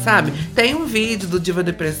 sabe? Tem um vídeo do Diva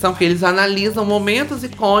Depressão que eles analisam momentos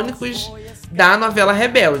icônicos da novela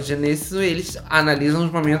Rebelde. Nisso eles analisam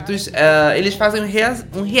os momentos, eles fazem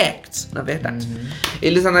um react, na verdade.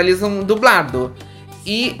 Eles analisam dublado.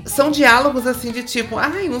 E são diálogos assim de tipo,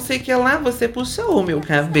 não sei o que lá, você puxou o meu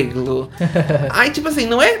cabelo. Tipo assim,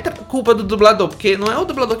 não é culpa do dublador, porque não é o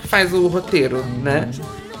dublador que faz o roteiro, né?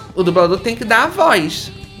 O dublador tem que dar a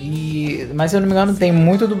voz. Mas se eu não me engano, tem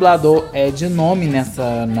muito dublador de nome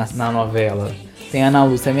na novela. Tem a Ana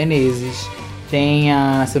Lúcia Menezes, tem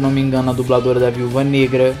se eu não me engano, a dubladora da Viúva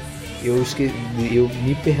Negra.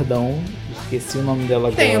 Me perdão, esqueci o nome dela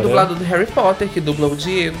agora. Tem o dublador do Harry Potter, que dubla o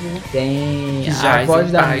Diego. Tem a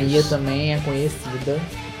voz da Mia também é conhecida,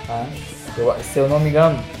 tá? Se eu não me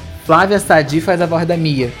engano, Flávia Sadi faz a voz da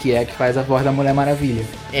Mia, que é a que faz a voz da Mulher Maravilha.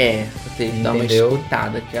 Vou ter que dar uma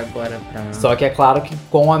escutada aqui agora pra... Só que é claro que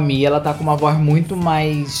com a Mia ela tá com uma voz muito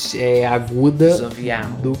mais aguda jovial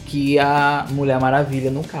do que a Mulher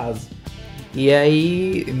Maravilha, no caso. E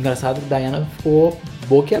aí, engraçado, a Diana ficou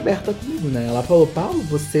boquiaberta comigo, né? Ela falou, Paulo,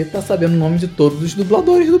 você tá sabendo o nome de todos os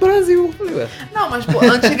dubladores do Brasil. Eu falei, ué. Não, mas pô,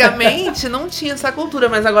 antigamente não tinha essa cultura,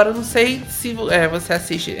 mas agora eu não sei se você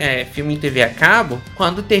assiste filme em TV a cabo,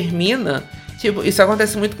 quando termina, tipo, isso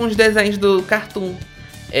acontece muito com os desenhos do Cartoon.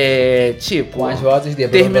 Tipo, com as vozes de...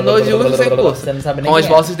 terminou de uso sem curso. Você não sabe nem com as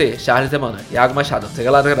vozes de Charles Emmanuel, Iago Machado, não sei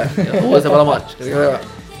lá, Rosa Balamonte.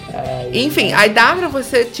 Enfim, aí dá pra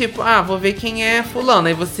você, tipo, vou ver quem é fulano.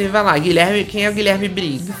 Aí você vai lá, quem é o Guilherme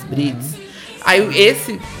Briggs? Aí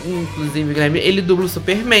esse, inclusive, o Guilherme, ele dubla o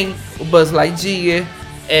Superman, o Buzz Lightyear,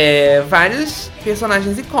 vários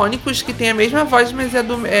personagens icônicos que tem a mesma voz, mas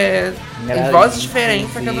tem vozes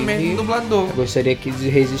diferentes, que é do mesmo dublador. Eu gostaria aqui de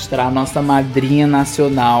registrar a nossa madrinha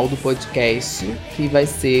nacional do podcast, que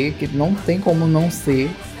não tem como não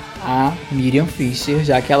ser a Miriam Fisher,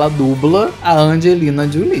 já que ela dubla a Angelina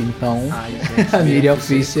Jolie. Então, gente, a Miriam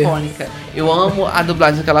Fisher icônica. Eu amo a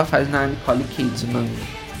dublagem que ela faz na Nicole Kidman.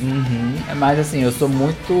 Mas assim, eu sou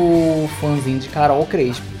muito fãzinho de Carol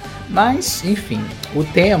Crespo. Mas, enfim, o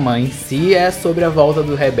tema em si é sobre a volta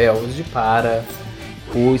do Rebelde para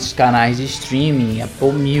os canais de streaming,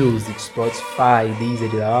 Apple Music, Spotify,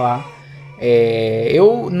 Deezer e lá.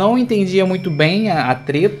 Eu não entendia muito bem a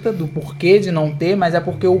treta do porquê de não ter, mas é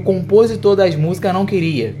porque o compositor das músicas não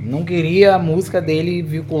queria a música dele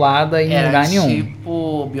vinculada em lugar nenhum.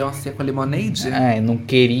 Tipo Beyoncé com Lemonade? Não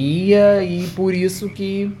queria, e por isso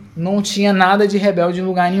que não tinha nada de Rebelde em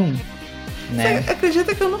lugar nenhum, né? Você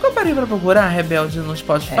acredita que eu nunca parei pra procurar Rebelde no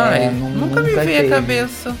Spotify? Nunca me veio a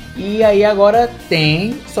cabeça. E aí agora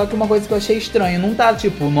tem, só que uma coisa que eu achei estranho, não tá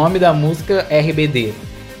tipo o nome da música RBD.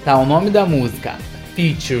 Tá, o nome da música,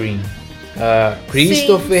 featuring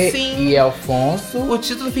Christopher e Alfonso. O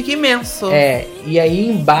título fica imenso. E aí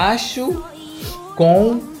embaixo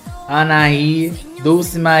com Anaí,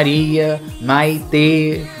 Dulce Maria,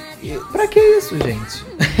 Maitê. Pra que isso, gente?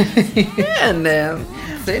 Né?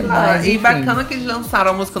 Sei lá. E bacana que eles lançaram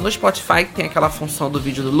a música no Spotify, que tem aquela função do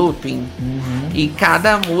vídeo do looping. E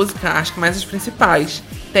cada música, acho que mais as principais,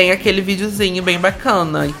 tem aquele videozinho bem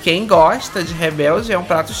bacana. E quem gosta de Rebelde é um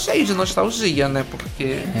prato cheio de nostalgia, né?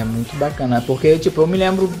 Porque... é muito bacana. Porque, tipo, eu me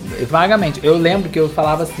lembro vagamente. Eu lembro que eu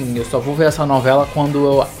falava assim, eu só vou ver essa novela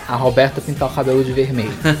quando a Roberta pintar o cabelo de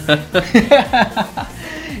vermelho.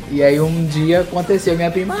 E aí um dia aconteceu,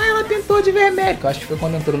 minha prima, ela pintou de vermelho. Que eu acho que foi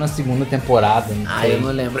quando entrou na segunda temporada. Eu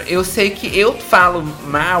não lembro. Eu sei que eu falo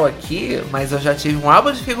mal aqui, mas eu já tive um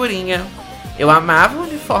álbum de figurinha. Eu amava o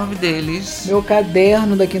uniforme deles. Meu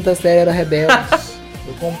caderno da quinta série era Rebelde.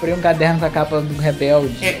 Eu comprei um caderno com a capa do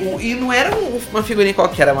Rebelde. E não era uma figurinha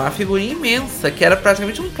qualquer, era uma figurinha imensa, que era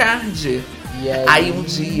praticamente um card. E aí um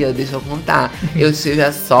dia, deixa eu contar, eu tive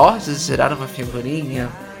a sorte de tirar uma figurinha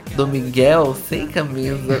do Miguel sem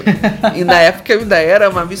camisa. E na época eu ainda era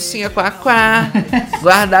uma bichinha quá.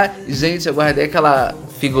 Gente, eu guardei aquela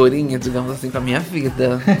figurinha, digamos assim, pra minha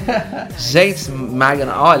vida. Gente,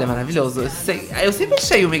 Magna, olha, maravilhoso. Eu sempre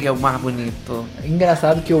achei o Miguel mais bonito.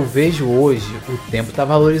 Engraçado que eu vejo hoje, o tempo tá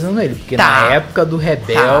valorizando ele. Porque na época do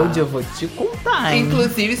Rebelde, eu vou te contar, hein?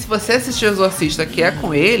 Inclusive, se você assistiu o Exorcista, que é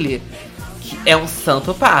com ele, que é um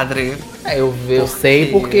santo padre. Eu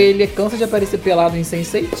sei porque ele cansa de aparecer pelado em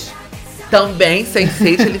Sense8. Também,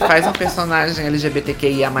 Sense8, ele faz um personagem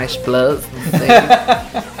LGBTQIA++, não sei.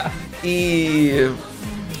 E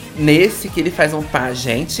nesse que ele faz um padre,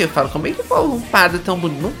 gente, eu falo, como é que pode um padre tão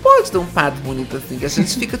bonito? Não pode ter um padre bonito assim, que a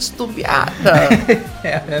gente fica titubeada.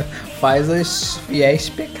 Faz os fiéis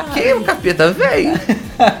pecados. Que o capeta vem.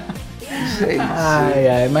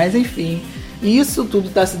 Gente. Mas enfim, isso tudo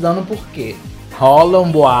tá se dando porque rolam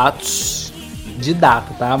boatos de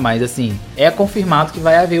data, tá? Mas assim, é confirmado que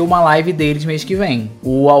vai haver uma live deles mês que vem.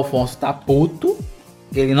 O Alfonso tá puto.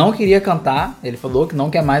 Ele não queria cantar, ele falou que não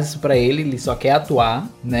quer mais isso pra ele só quer atuar,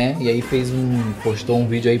 né? E aí postou um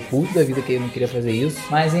vídeo aí puto da vida que ele não queria fazer isso.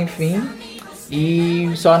 Mas enfim,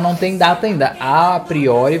 e só não tem data ainda. A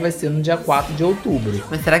priori vai ser no dia 4 de outubro.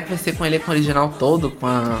 Mas será que vai ser com o elenco original todo? Com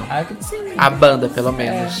sim. A banda, pelo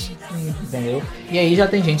menos. Entendeu? E aí já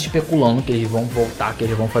tem gente especulando que eles vão voltar, que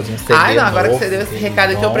eles vão fazer um CD não, agora que você deu esse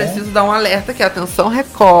recado aqui, eu preciso dar um alerta aqui. Atenção,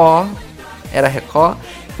 Record. Era Record?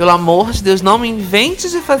 Pelo amor de Deus, não me invente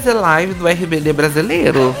de fazer live do RBD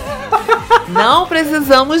brasileiro. Não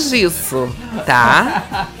precisamos disso,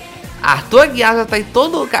 tá? Arthur Aguiar já tá aí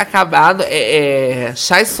todo acabado.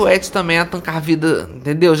 Chai Suete também, a tancar vida,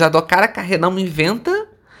 entendeu? Já do cara a carreira, não me inventa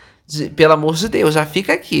Pelo amor de Deus, já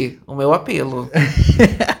fica aqui o meu apelo.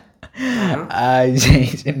 Ai,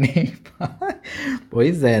 gente, nem...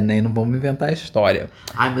 Pois é, né? Não vamos inventar a história.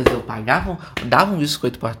 Ai, mas eu dava um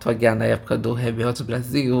biscoito pro Arthur Aguiar na época do Rebelde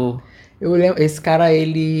Brasil. Eu lembro, esse cara,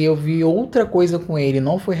 eu vi outra coisa com ele,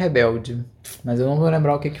 não foi Rebelde. Mas eu não vou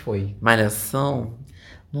lembrar o que foi. Malhação?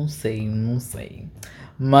 Não sei.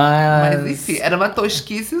 Mas enfim, era uma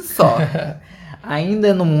tosquice só.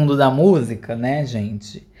 Ainda no mundo da música, né,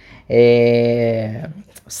 gente?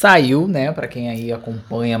 Saiu, né, pra quem aí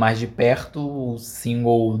acompanha mais de perto, o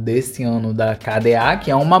single desse ano da KDA, que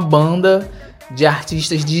é uma banda de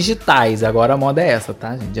artistas digitais. Agora a moda é essa,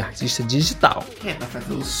 tá, gente? De artista digital. Pra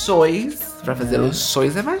fazer os shows. Pra fazer os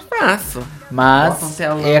shows é mais fácil. Mas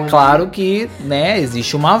é claro que, né,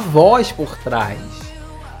 existe uma voz por trás.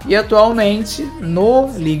 E atualmente,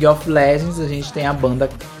 no League of Legends, a gente tem a banda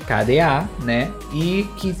KDA, né? E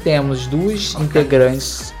que temos duas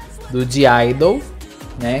integrantes do The Idol,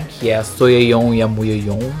 né? Que é a Soyeon e a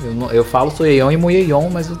Muyeon. Eu falo Soyeon e Muyeon,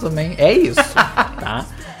 mas eu também... É isso, tá?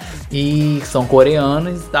 E são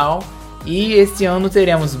coreanos e tal. E esse ano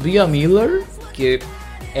teremos Bia Miller, que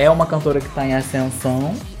é uma cantora que tá em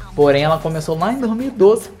ascensão. Porém, ela começou lá em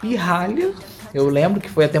 2012, pirralha. Eu lembro que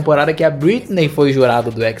foi a temporada que a Britney foi jurada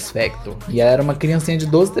do X Factor. E ela era uma criancinha de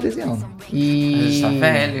 12, 13 anos. E... Tá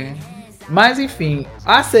velho, hein? Mas enfim,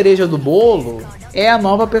 a cereja do bolo é a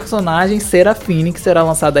nova personagem Serafine, que será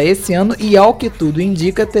lançada esse ano. E ao que tudo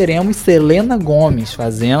indica, teremos Selena Gomez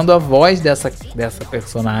fazendo a voz dessa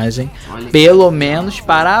personagem. Olha, pelo menos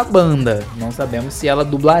para a banda. Não sabemos se ela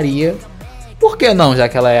dublaria. Por que não, já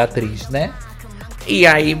que ela é atriz, né? E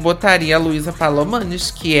aí botaria a Luísa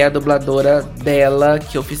Palomanes, que é a dubladora dela,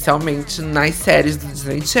 que oficialmente nas séries do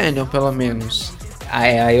Disney Channel, pelo menos.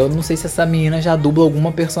 Eu não sei se essa menina já dubla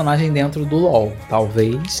alguma personagem dentro do LoL.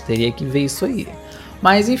 Talvez, teria que ver isso aí.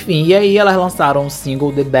 Mas enfim, e aí elas lançaram o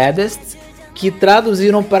single The Baddest, que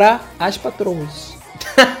traduziram para As Patroas.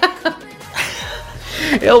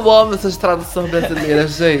 Eu amo essas traduções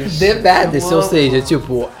brasileiras, gente. The Baddest, ou seja,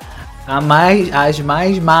 tipo... as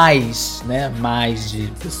mais, né? Mais de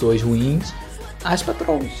pessoas ruins, as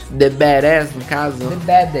patroas. The Badass, no caso?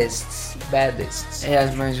 The baddest. É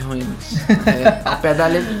as mais ruins. Ao pé da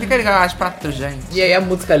letra fica legal, as patroas, gente. E aí a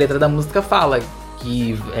letra da música fala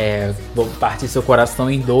que vou partir seu coração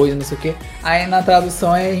em dois, não sei o que. Aí na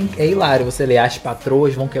tradução é hilário, você lê, as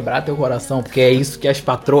patroas vão quebrar teu coração, porque é isso que as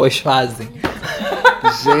patroas fazem.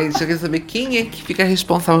 Gente, eu quero saber quem é que fica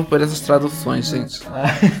responsável por essas traduções, gente.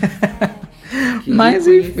 Mas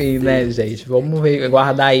enfim, né, gente? Vamos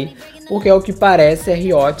aguardar aí. Porque é o que parece, a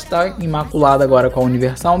Riot tá imaculada agora com a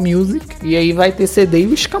Universal Music. E aí vai ter CD e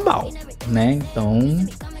o escambau, né? Então,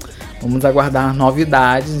 vamos aguardar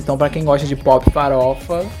novidades. Então, pra quem gosta de pop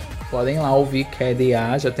farofa, podem lá ouvir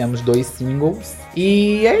KDA. Já temos 2 singles.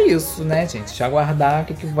 E é isso, né, gente? Deixa eu aguardar o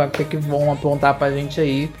que vão apontar pra gente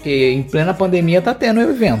aí. Porque em plena pandemia tá tendo um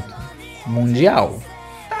evento mundial.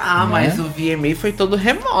 Ah, né? Mas o VMA foi todo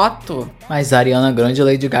remoto. Mas a Ariana Grande e a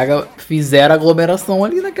Lady Gaga fizeram aglomeração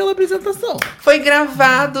ali naquela apresentação. Foi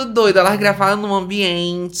gravado, doido. Elas gravaram num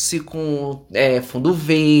ambiente com fundo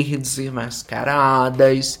verde,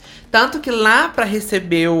 mascaradas. Tanto que lá pra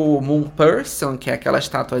receber o Moon Person, que é aquela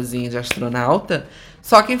estatuazinha de astronauta,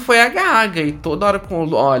 só quem foi a Gaga. E toda hora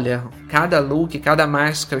olha, cada look, cada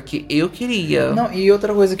máscara que eu queria. Não, e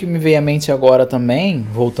outra coisa que me veio à mente agora também,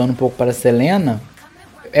 voltando um pouco para Selena,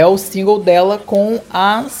 é o single dela com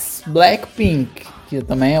as Blackpink, que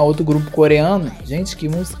também é outro grupo coreano. Gente, que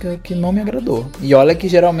música que não me agradou. E olha que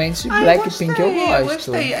geralmente Blackpink eu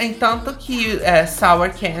gosto. Gostei. Tanto que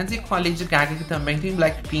Sour Candy com a Lady Gaga, que também tem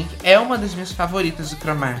Blackpink, é uma das minhas favoritas de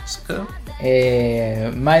cromática.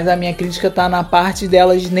 Mas a minha crítica tá na parte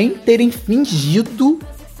delas nem terem fingido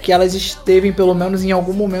que elas estevem pelo menos em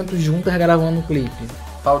algum momento juntas gravando o clipe.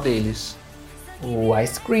 Qual deles? O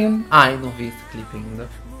Ice Cream. Ai, não vi esse clipe ainda.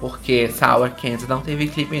 Porque Sour Candy não teve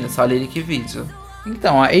clipe ainda, só lyric vídeo.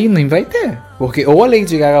 Então, aí nem vai ter. Porque ou a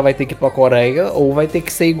Lady Gaga vai ter que ir pra Coreia, ou vai ter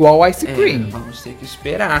que ser igual ao Ice Cream. Vamos ter que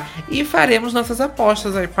esperar. E faremos nossas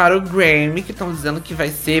apostas aí para o Grammy, que estão dizendo que vai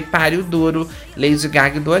ser páreo duro Lady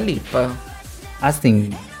Gaga e Dua Lipa. Assim,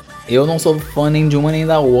 eu não sou fã nem de uma nem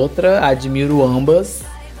da outra, admiro ambas.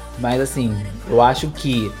 Mas assim, eu acho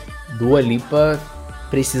que Dua Lipa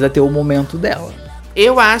precisa ter o momento dela.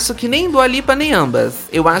 Eu acho que nem Dua Lipa nem ambas.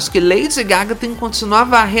 Eu acho que Lady Gaga tem que continuar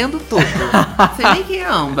varrendo tudo. Sei nem quem é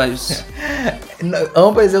ambas.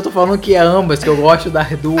 Ambas, eu tô falando que é ambas, que eu gosto das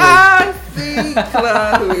duas. Ah, sim,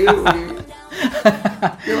 claro,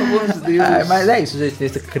 Pelo amor de Deus. Mas é isso, gente.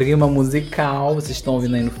 Esse clima musical, vocês estão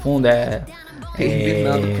ouvindo aí no fundo,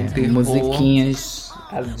 terminando com terror. Musiquinhas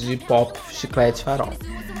A de pop, chiclete, farol.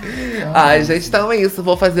 Ai, gente, então é isso.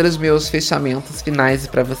 Vou fazer os meus fechamentos finais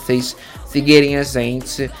pra vocês seguirem a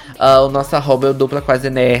gente. O nosso arroba é o Dupla Quase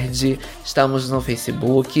Nerd. Estamos no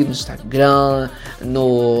Facebook, no Instagram,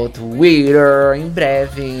 no Twitter. Em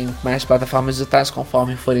breve, em mais plataformas digitais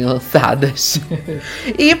conforme forem lançadas.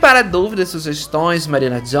 E para dúvidas, sugestões,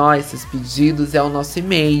 Marina Joyce, pedidos, é o nosso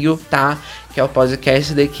e-mail, tá? Que é o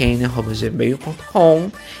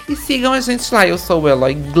podcastdekane@gmail.com. E sigam a gente lá. Eu sou o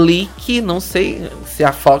Eloy Glick. Não sei se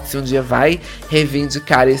a Fox um dia vai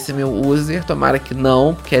reivindicar esse meu user. Tomara que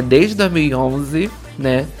não, porque é desde 2011,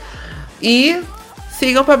 né? E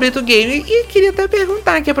sigam o Pablito Game. E queria até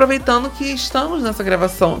perguntar aqui, aproveitando que estamos nessa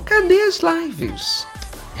gravação, cadê as lives?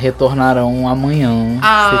 Retornarão amanhã,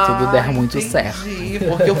 se tudo der muito certo.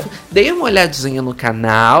 Porque eu dei uma olhadinha no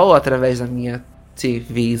canal, através da minha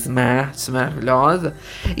TV Smart maravilhosa.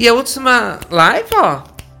 E a última live, ó,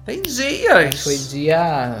 tem dias. Foi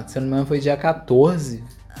dia, se eu não me engano, foi dia 14.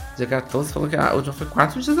 Dia 14, falou que a última foi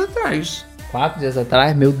 4 dias atrás. 4 dias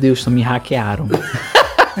atrás? Meu Deus, me hackearam.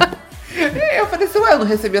 Eu falei assim, ué, eu não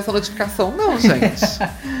recebi essa notificação não, gente.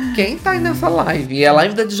 Quem tá aí nessa live? E é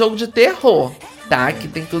live de jogo de terror, tá? Que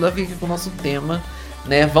tem tudo a ver com o nosso tema,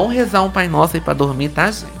 né? Vão rezar um Pai Nosso aí pra dormir,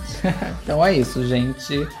 tá, gente? Então é isso,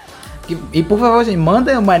 gente. E por favor, gente,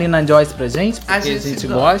 manda o Marina Joyce pra gente, porque a gente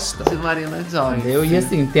gosta de Marina Joyce. Entendeu? E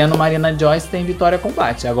assim, tendo Marina Joyce, tem Vitória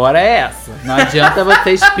Combate. Agora é essa. Não adianta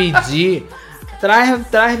vocês pedir. Traz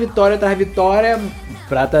vitória.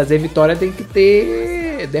 Pra trazer vitória tem que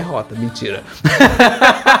ter derrota. Mentira.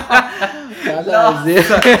 Pra trazer...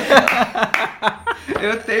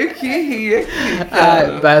 Eu tenho que rir aqui,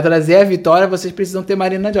 cara. Para trazer a vitória, vocês precisam ter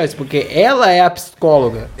Marina Joyce, porque ela é a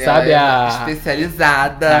psicóloga, ela sabe? É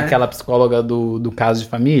especializada. Aquela psicóloga do caso de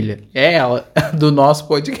família. É ela, do nosso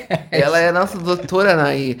podcast. Ela é a nossa doutora,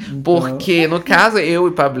 Naí. Porque, no caso, eu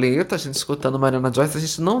e Pablito, a gente escutando Marina Joyce, a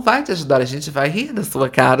gente não vai te ajudar, a gente vai rir da sua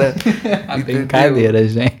cara. Brincadeira,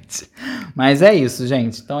 gente. Mas é isso,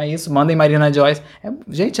 gente. Então é isso. Mandem Marina Joyce.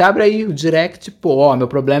 Gente, abre aí o direct, pô, ó, meu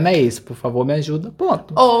problema é esse. Por favor, me ajuda.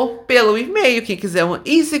 Ponto. Ou pelo e-mail, quem quiser.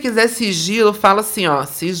 E se quiser sigilo, fala assim, ó,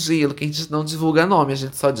 sigilo, que a gente não divulga nome, a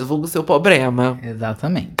gente só divulga o seu problema.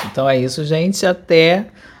 Exatamente. Então é isso, gente. Até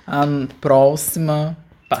a próxima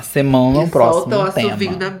semana, o próximo tema. Solta o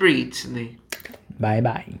assobio da Britney. Bye,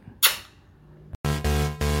 bye.